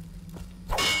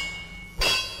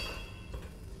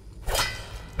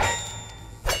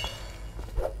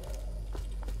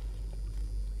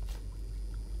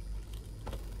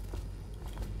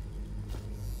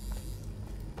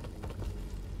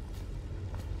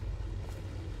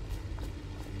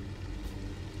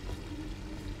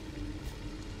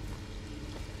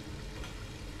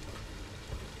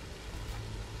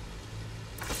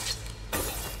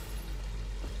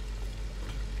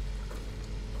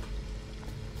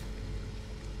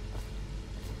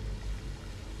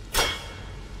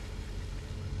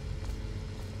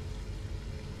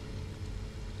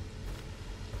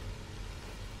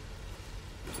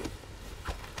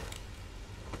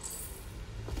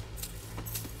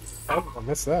 Oh, I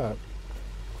missed that.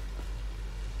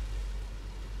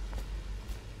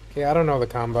 Okay, I don't know the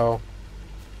combo.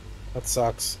 That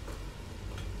sucks.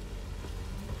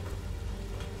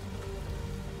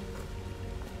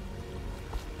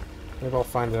 Maybe I'll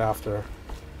find it after.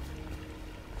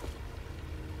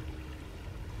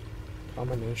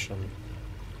 Combination.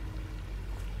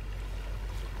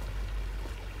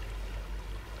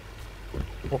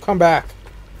 We'll come back.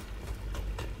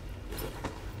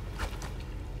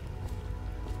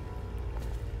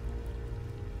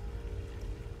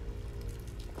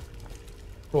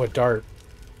 Oh, a dart.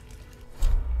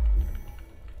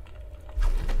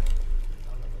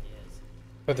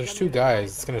 But there's two guys.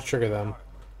 It's gonna trigger them.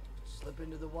 Slip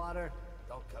into the water,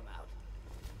 don't come out.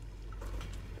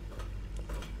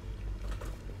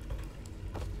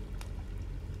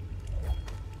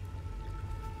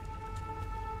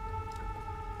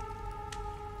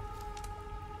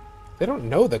 They don't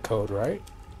know the code, right?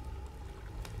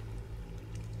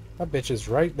 That bitch is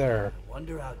right there.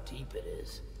 Wonder how deep it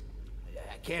is.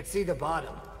 I can't see the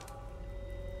bottom.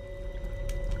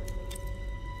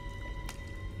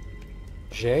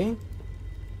 J?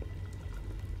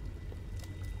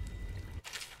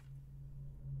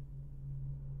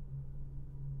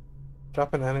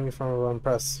 Drop an enemy from a run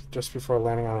press just before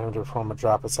landing on him to perform a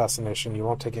drop assassination. You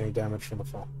won't take any damage from the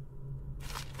fall.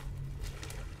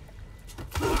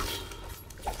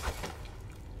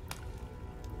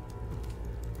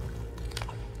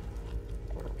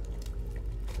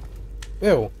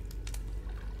 Ew.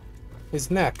 His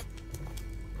neck.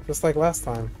 Just like last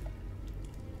time.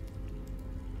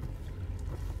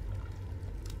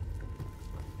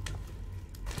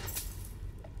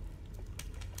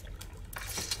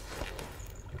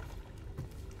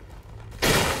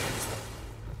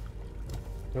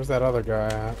 Where's that other guy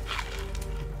at?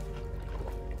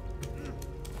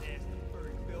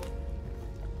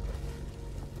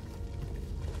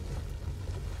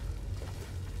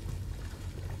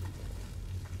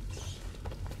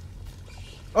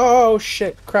 Oh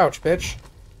shit, crouch, bitch.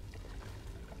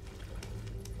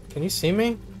 Can you see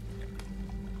me?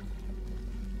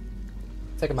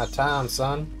 Taking my time,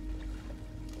 son.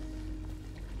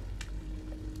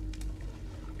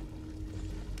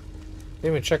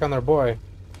 Didn't even check on their boy.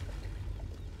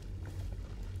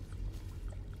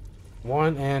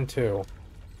 1 and 2.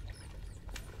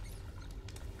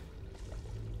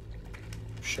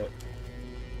 Shit.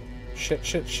 Shit,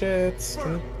 shit, shit.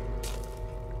 Can you...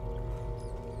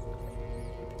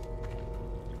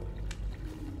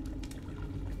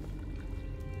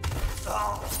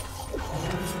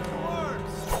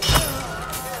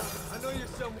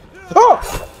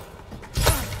 Oh!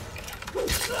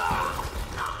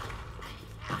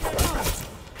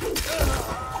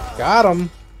 Got him.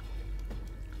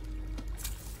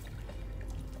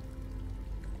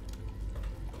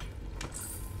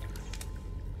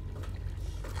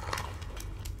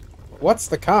 What's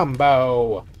the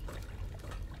combo?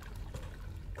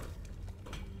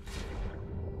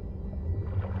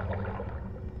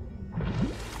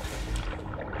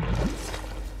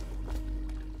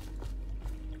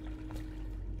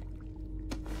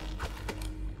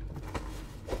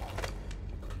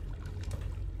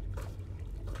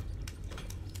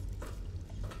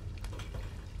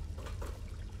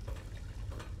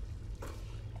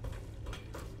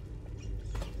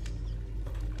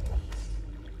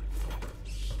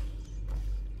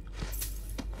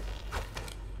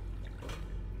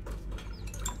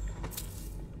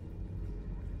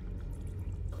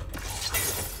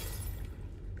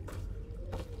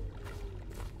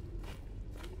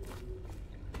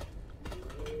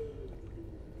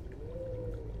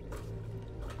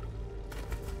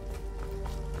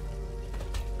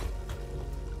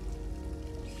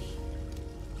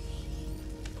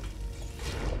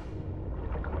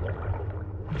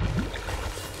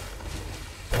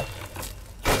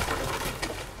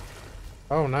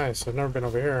 Oh, nice. I've never been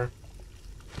over here.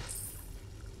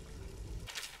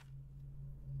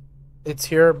 It's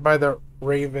here by the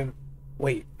Wrenhaven.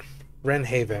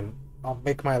 I'll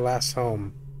make my last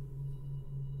home.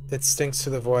 It stinks to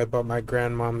the void, but my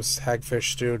grandmom's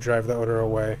hagfish stew drive the odor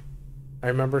away. I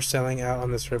remember sailing out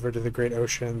on this river to the great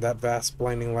ocean, that vast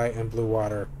blinding light and blue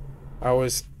water. I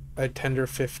was a tender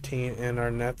 15 and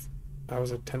our nets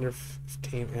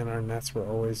were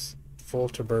always full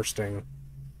to bursting.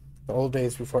 The old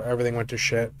days before everything went to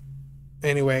shit.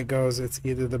 Anyway it goes, it's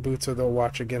either the boots or the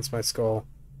watch against my skull.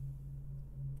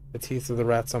 The teeth of the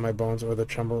rats on my bones or the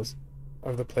trembles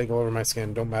of the plague all over my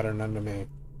skin don't matter none to me.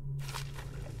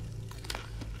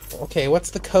 Okay,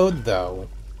 what's the code though?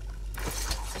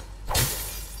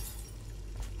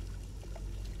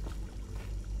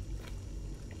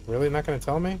 Really not gonna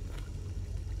tell me?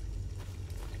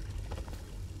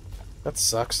 That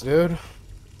sucks, dude.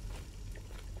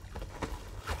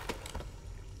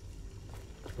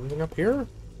 Something up here?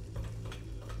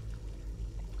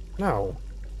 No.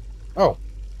 Oh.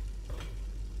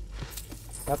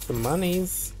 Got the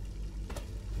monies.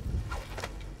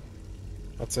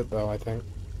 That's it though, I think.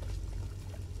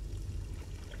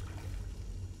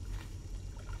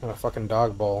 And a fucking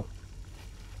dog bowl.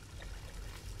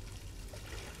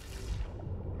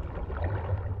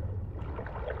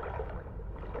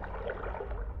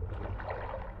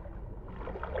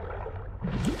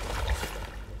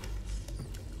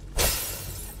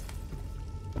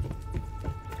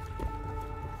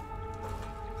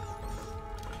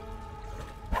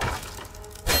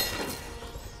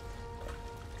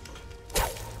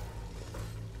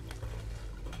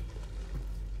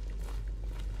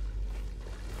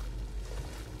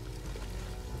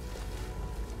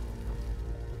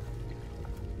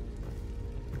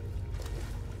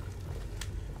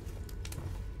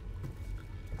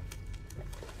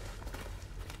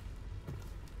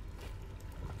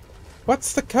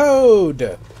 What's the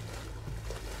code?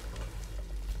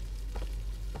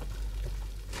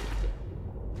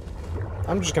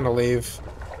 I'm just gonna leave.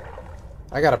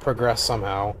 I gotta progress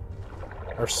somehow.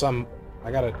 I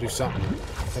gotta do something.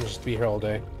 I can't just be here all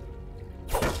day.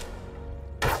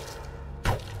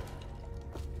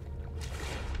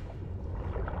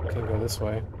 Can't go this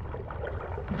way.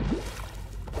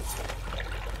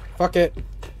 Fuck it.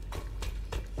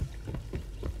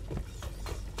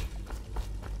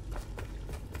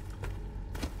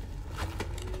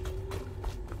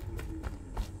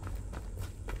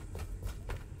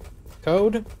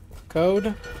 Code? Code?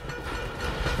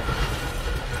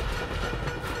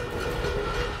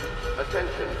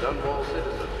 Attention, Dunwall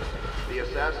citizens. The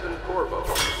assassin Corvo,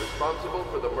 responsible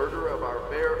for the murder of our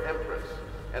fair Empress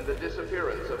and the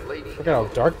disappearance of Lady Look at how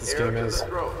dark this game is.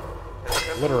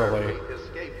 Literally.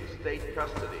 Escaped state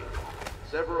custody.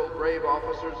 Several brave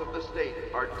officers of the state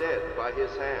are dead by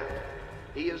his hand.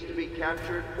 He is to be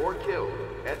captured or killed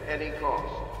at any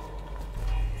cost.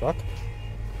 Fuck.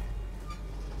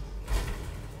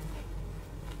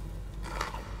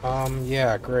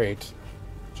 Yeah, great.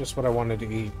 Just what I wanted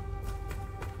to eat.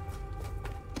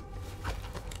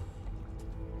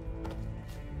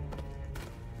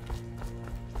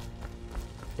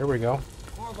 Here we go.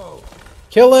 Corvo.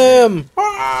 Kill him!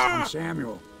 I'm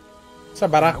Samuel. What's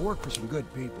up, brother? I work for some good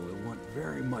people who want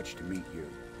very much to meet you.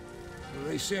 Well,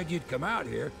 they said you'd come out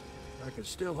here. I could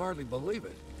still hardly believe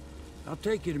it. I'll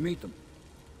take you to meet them.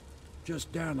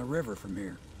 Just down the river from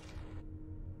here.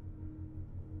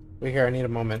 Wait here, I need a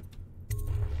moment.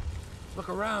 Look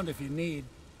around if you need.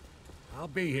 I'll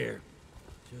be here.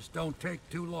 Just don't take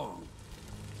too long.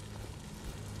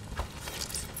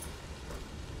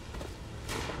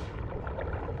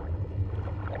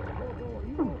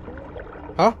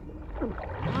 Huh?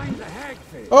 Mind the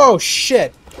hagfish. Oh,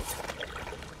 shit!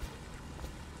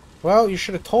 Well, you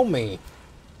should have told me.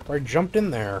 Or I jumped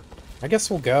in there. I guess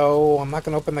we'll go. I'm not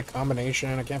gonna open the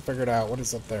combination. I can't figure it out. What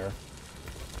is up there?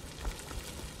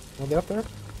 Will I get up there?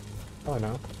 Oh,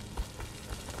 no.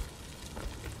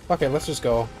 Okay, let's just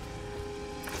go.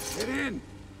 Get in.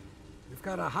 We've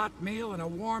got a hot meal and a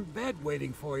warm bed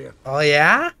waiting for you. Oh,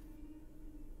 yeah?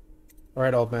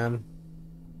 Alright, old man.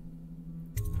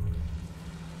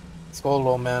 Let's go,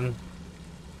 old man.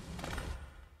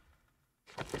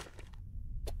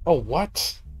 Oh,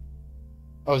 what?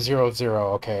 Oh, 0-0,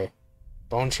 okay.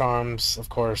 Bone charms, of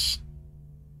course.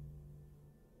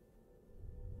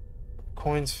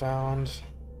 Coins found.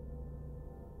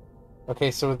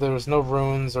 Okay, so there was no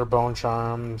runes or bone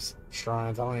charms,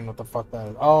 shrines. I don't even know what the fuck that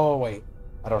is. Oh, wait.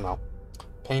 I don't know.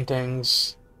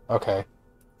 Paintings. Okay.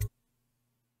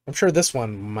 I'm sure this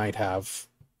one might have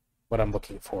what I'm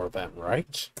looking for then,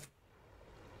 right?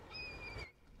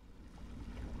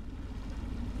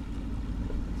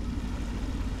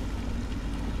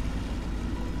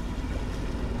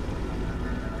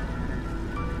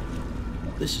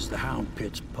 This is the Hound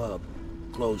Pit's pub.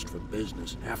 Closed for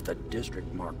business. Half the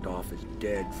district marked off as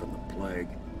dead from the plague.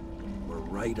 We're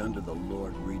right under the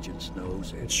Lord Regent's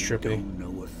nose and we don't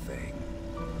know a thing.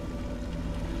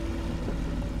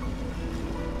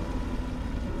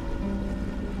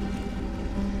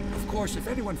 Of course, if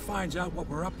anyone finds out what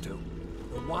we're up to,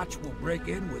 the Watch will break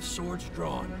in with swords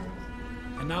drawn.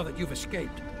 And now that you've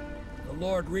escaped, the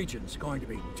Lord Regent's going to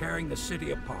be tearing the city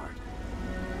apart.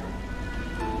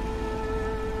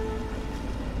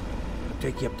 I'll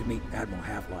take you up to meet Admiral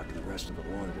Havelock and the rest of the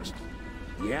Loyalists.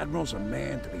 The Admiral's a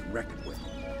man to be reckoned with.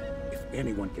 If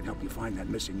anyone can help you find that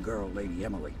missing girl, Lady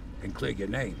Emily, and clear your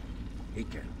name, he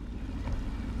can.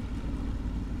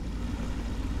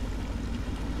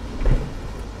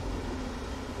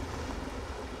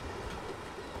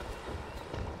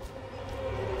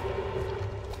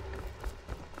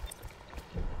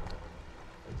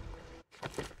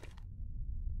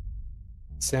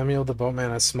 Samuel the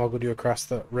boatman has smuggled you across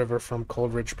the river from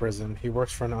Coldridge Prison. He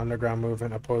works for an underground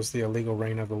movement opposed to the illegal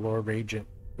reign of the Lord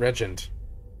Regent,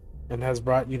 and has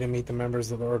brought you to meet the members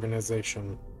of the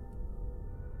organization.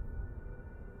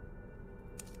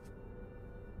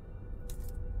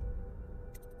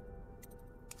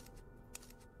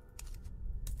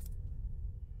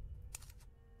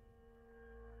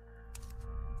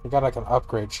 We got like an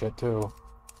upgrade shit too.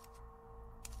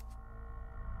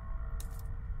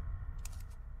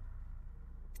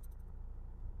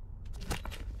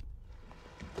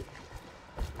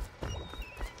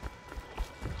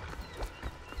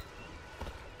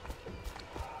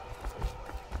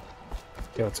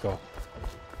 Okay, let's go.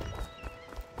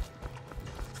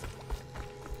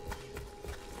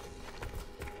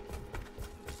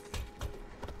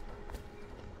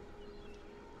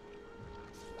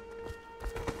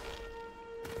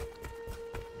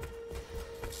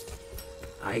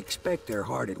 I expect they're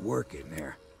hard at work in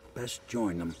there. Best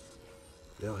join them.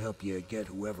 They'll help you get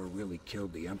whoever really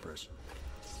killed the Empress.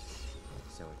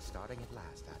 So it's starting at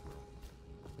last, Admiral.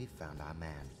 We've found our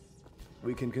man.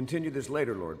 We can continue this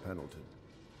later, Lord Pendleton.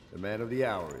 The man of the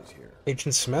hour is here.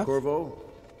 Agent Smith? Corvo,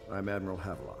 I'm Admiral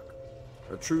Havelock.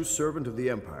 A true servant of the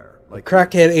Empire. Like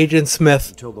crackhead Agent Smith.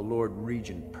 Until the Lord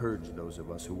Regent purged those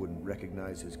of us who wouldn't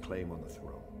recognize his claim on the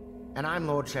throne. And I'm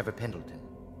Lord Trevor Pendleton.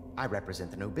 I represent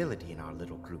the nobility in our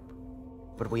little group.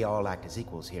 But we all act as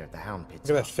equals here at the Hound Pit.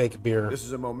 Look at that fake beer. This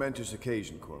is a momentous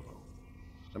occasion, Corvo.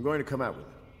 I'm going to come out with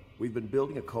it. We've been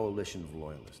building a coalition of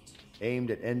loyalists,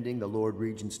 aimed at ending the Lord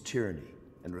Regent's tyranny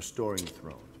and restoring the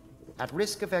throne. At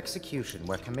risk of execution,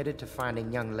 we're committed to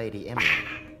finding young Lady Emily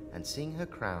and seeing her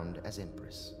crowned as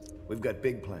Empress. We've got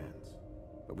big plans,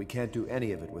 but we can't do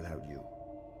any of it without you.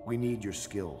 We need your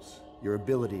skills, your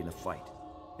ability in a fight,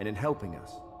 and in helping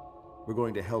us, we're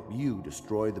going to help you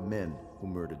destroy the men who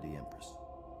murdered the Empress.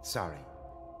 Sorry,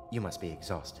 you must be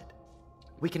exhausted.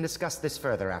 We can discuss this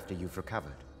further after you've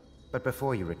recovered. But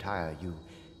before you retire, you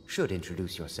should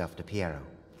introduce yourself to Piero.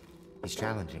 He's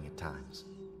challenging at times,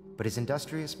 but his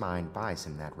industrious mind buys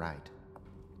him that right.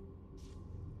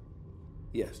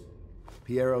 Yes,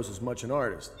 Piero's as much an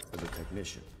artist as a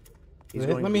technician.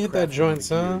 Let me hit that joint,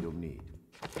 son.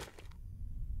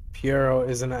 Piero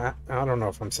is an... I don't know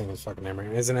if I'm saying his fucking name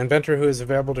right. Is an inventor who is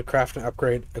available to craft and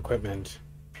upgrade equipment.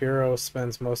 Piero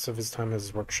spends most of his time in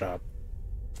his workshop.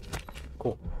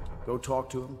 Cool. Go talk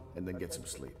to him and then get some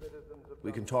sleep.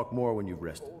 We can talk more when you've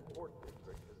rested.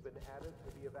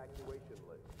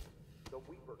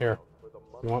 Here.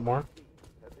 You want more?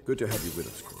 Good to have you with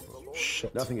us, Corvo.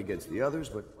 Shit. Nothing against the others,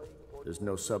 but there's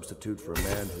no substitute for a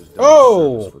man who's done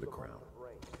service for the crown.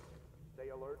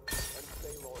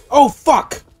 Oh,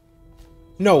 fuck!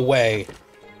 No way.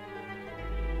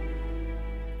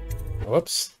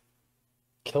 Whoops.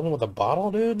 Killed him with a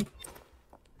bottle, dude?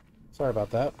 Sorry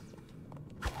about that.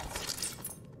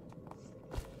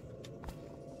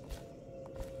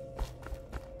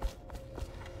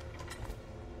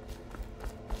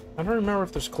 I don't remember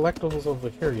if there's collectibles over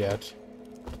here yet.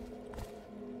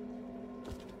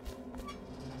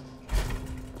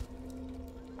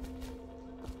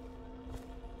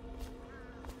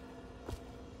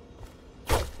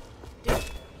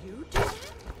 You did it?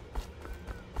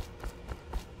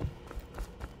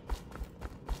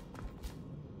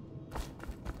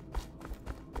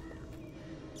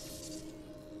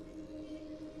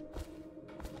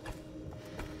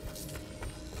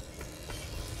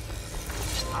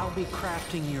 I'll be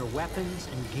crafting your weapons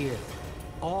and gear.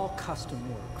 All custom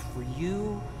work. For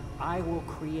you, I will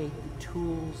create the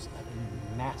tools of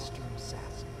a master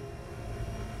assassin.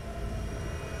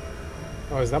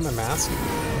 Oh, is that my mask?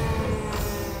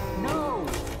 No!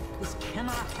 This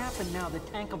cannot happen now the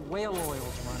tank of whale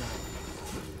oil's run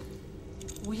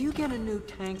out. Will you get a new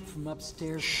tank from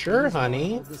upstairs? Sure, Please, honey.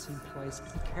 hold this in place.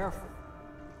 Be careful.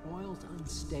 Oil's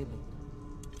unstable.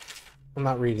 I'm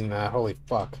not reading that. Holy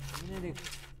fuck. When it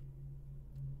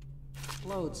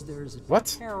explodes, there's a What?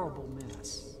 terrible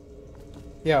mess.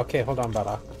 Yeah, okay, hold on,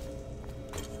 Bada.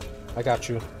 I got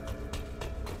you.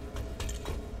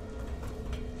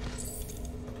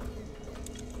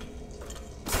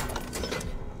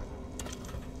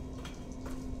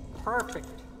 Perfect.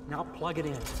 Now plug it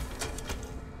in.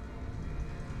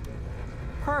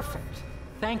 Perfect.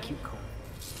 Thank you, Cole.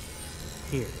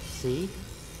 Here, see?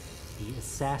 The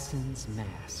assassin's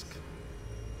mask.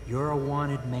 You're a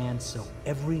wanted man, so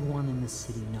everyone in the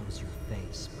city knows your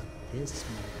face, but this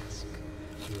mask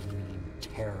will mean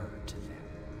terror to them.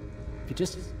 If you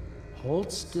just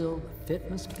hold still, the fit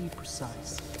must be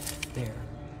precise. There.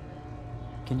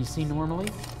 Can you see normally?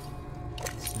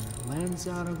 Center lens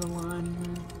out of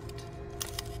alignment.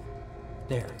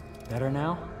 There. Better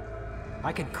now?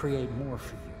 I could create more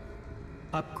for you.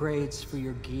 Upgrades for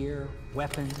your gear,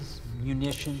 weapons,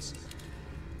 munitions.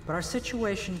 But our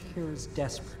situation here is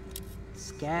desperate.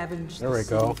 Scavenge There we the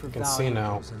city go. for You can see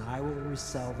now. valuables, and I will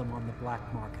resell them on the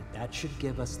black market. That should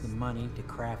give us the money to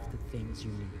craft the things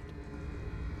you need.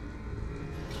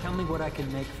 Tell me what I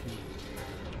can make for you.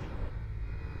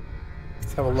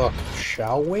 Let's have a look,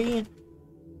 shall we?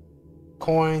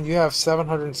 Coin, you have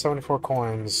 774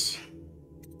 coins.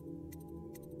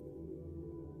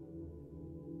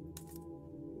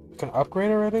 Can upgrade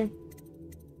already?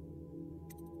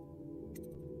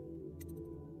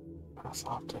 That's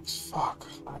optics. Fuck.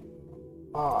 I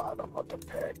don't know what to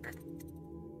pick.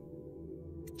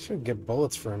 Should get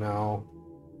bullets for now.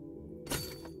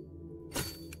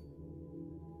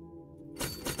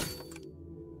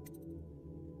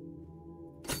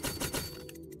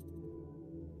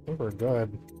 I think we're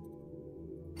good.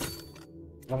 I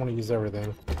don't want to use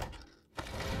everything.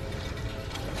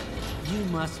 You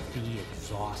must be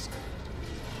exhausted.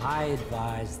 I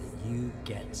advise that you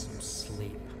get some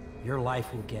sleep. Your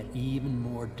life will get even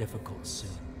more difficult soon.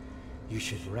 You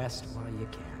should rest while you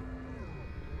can.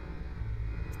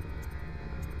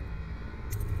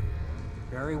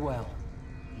 Very well.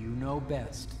 You know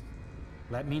best.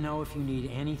 Let me know if you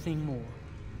need anything more.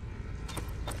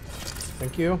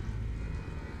 Thank you.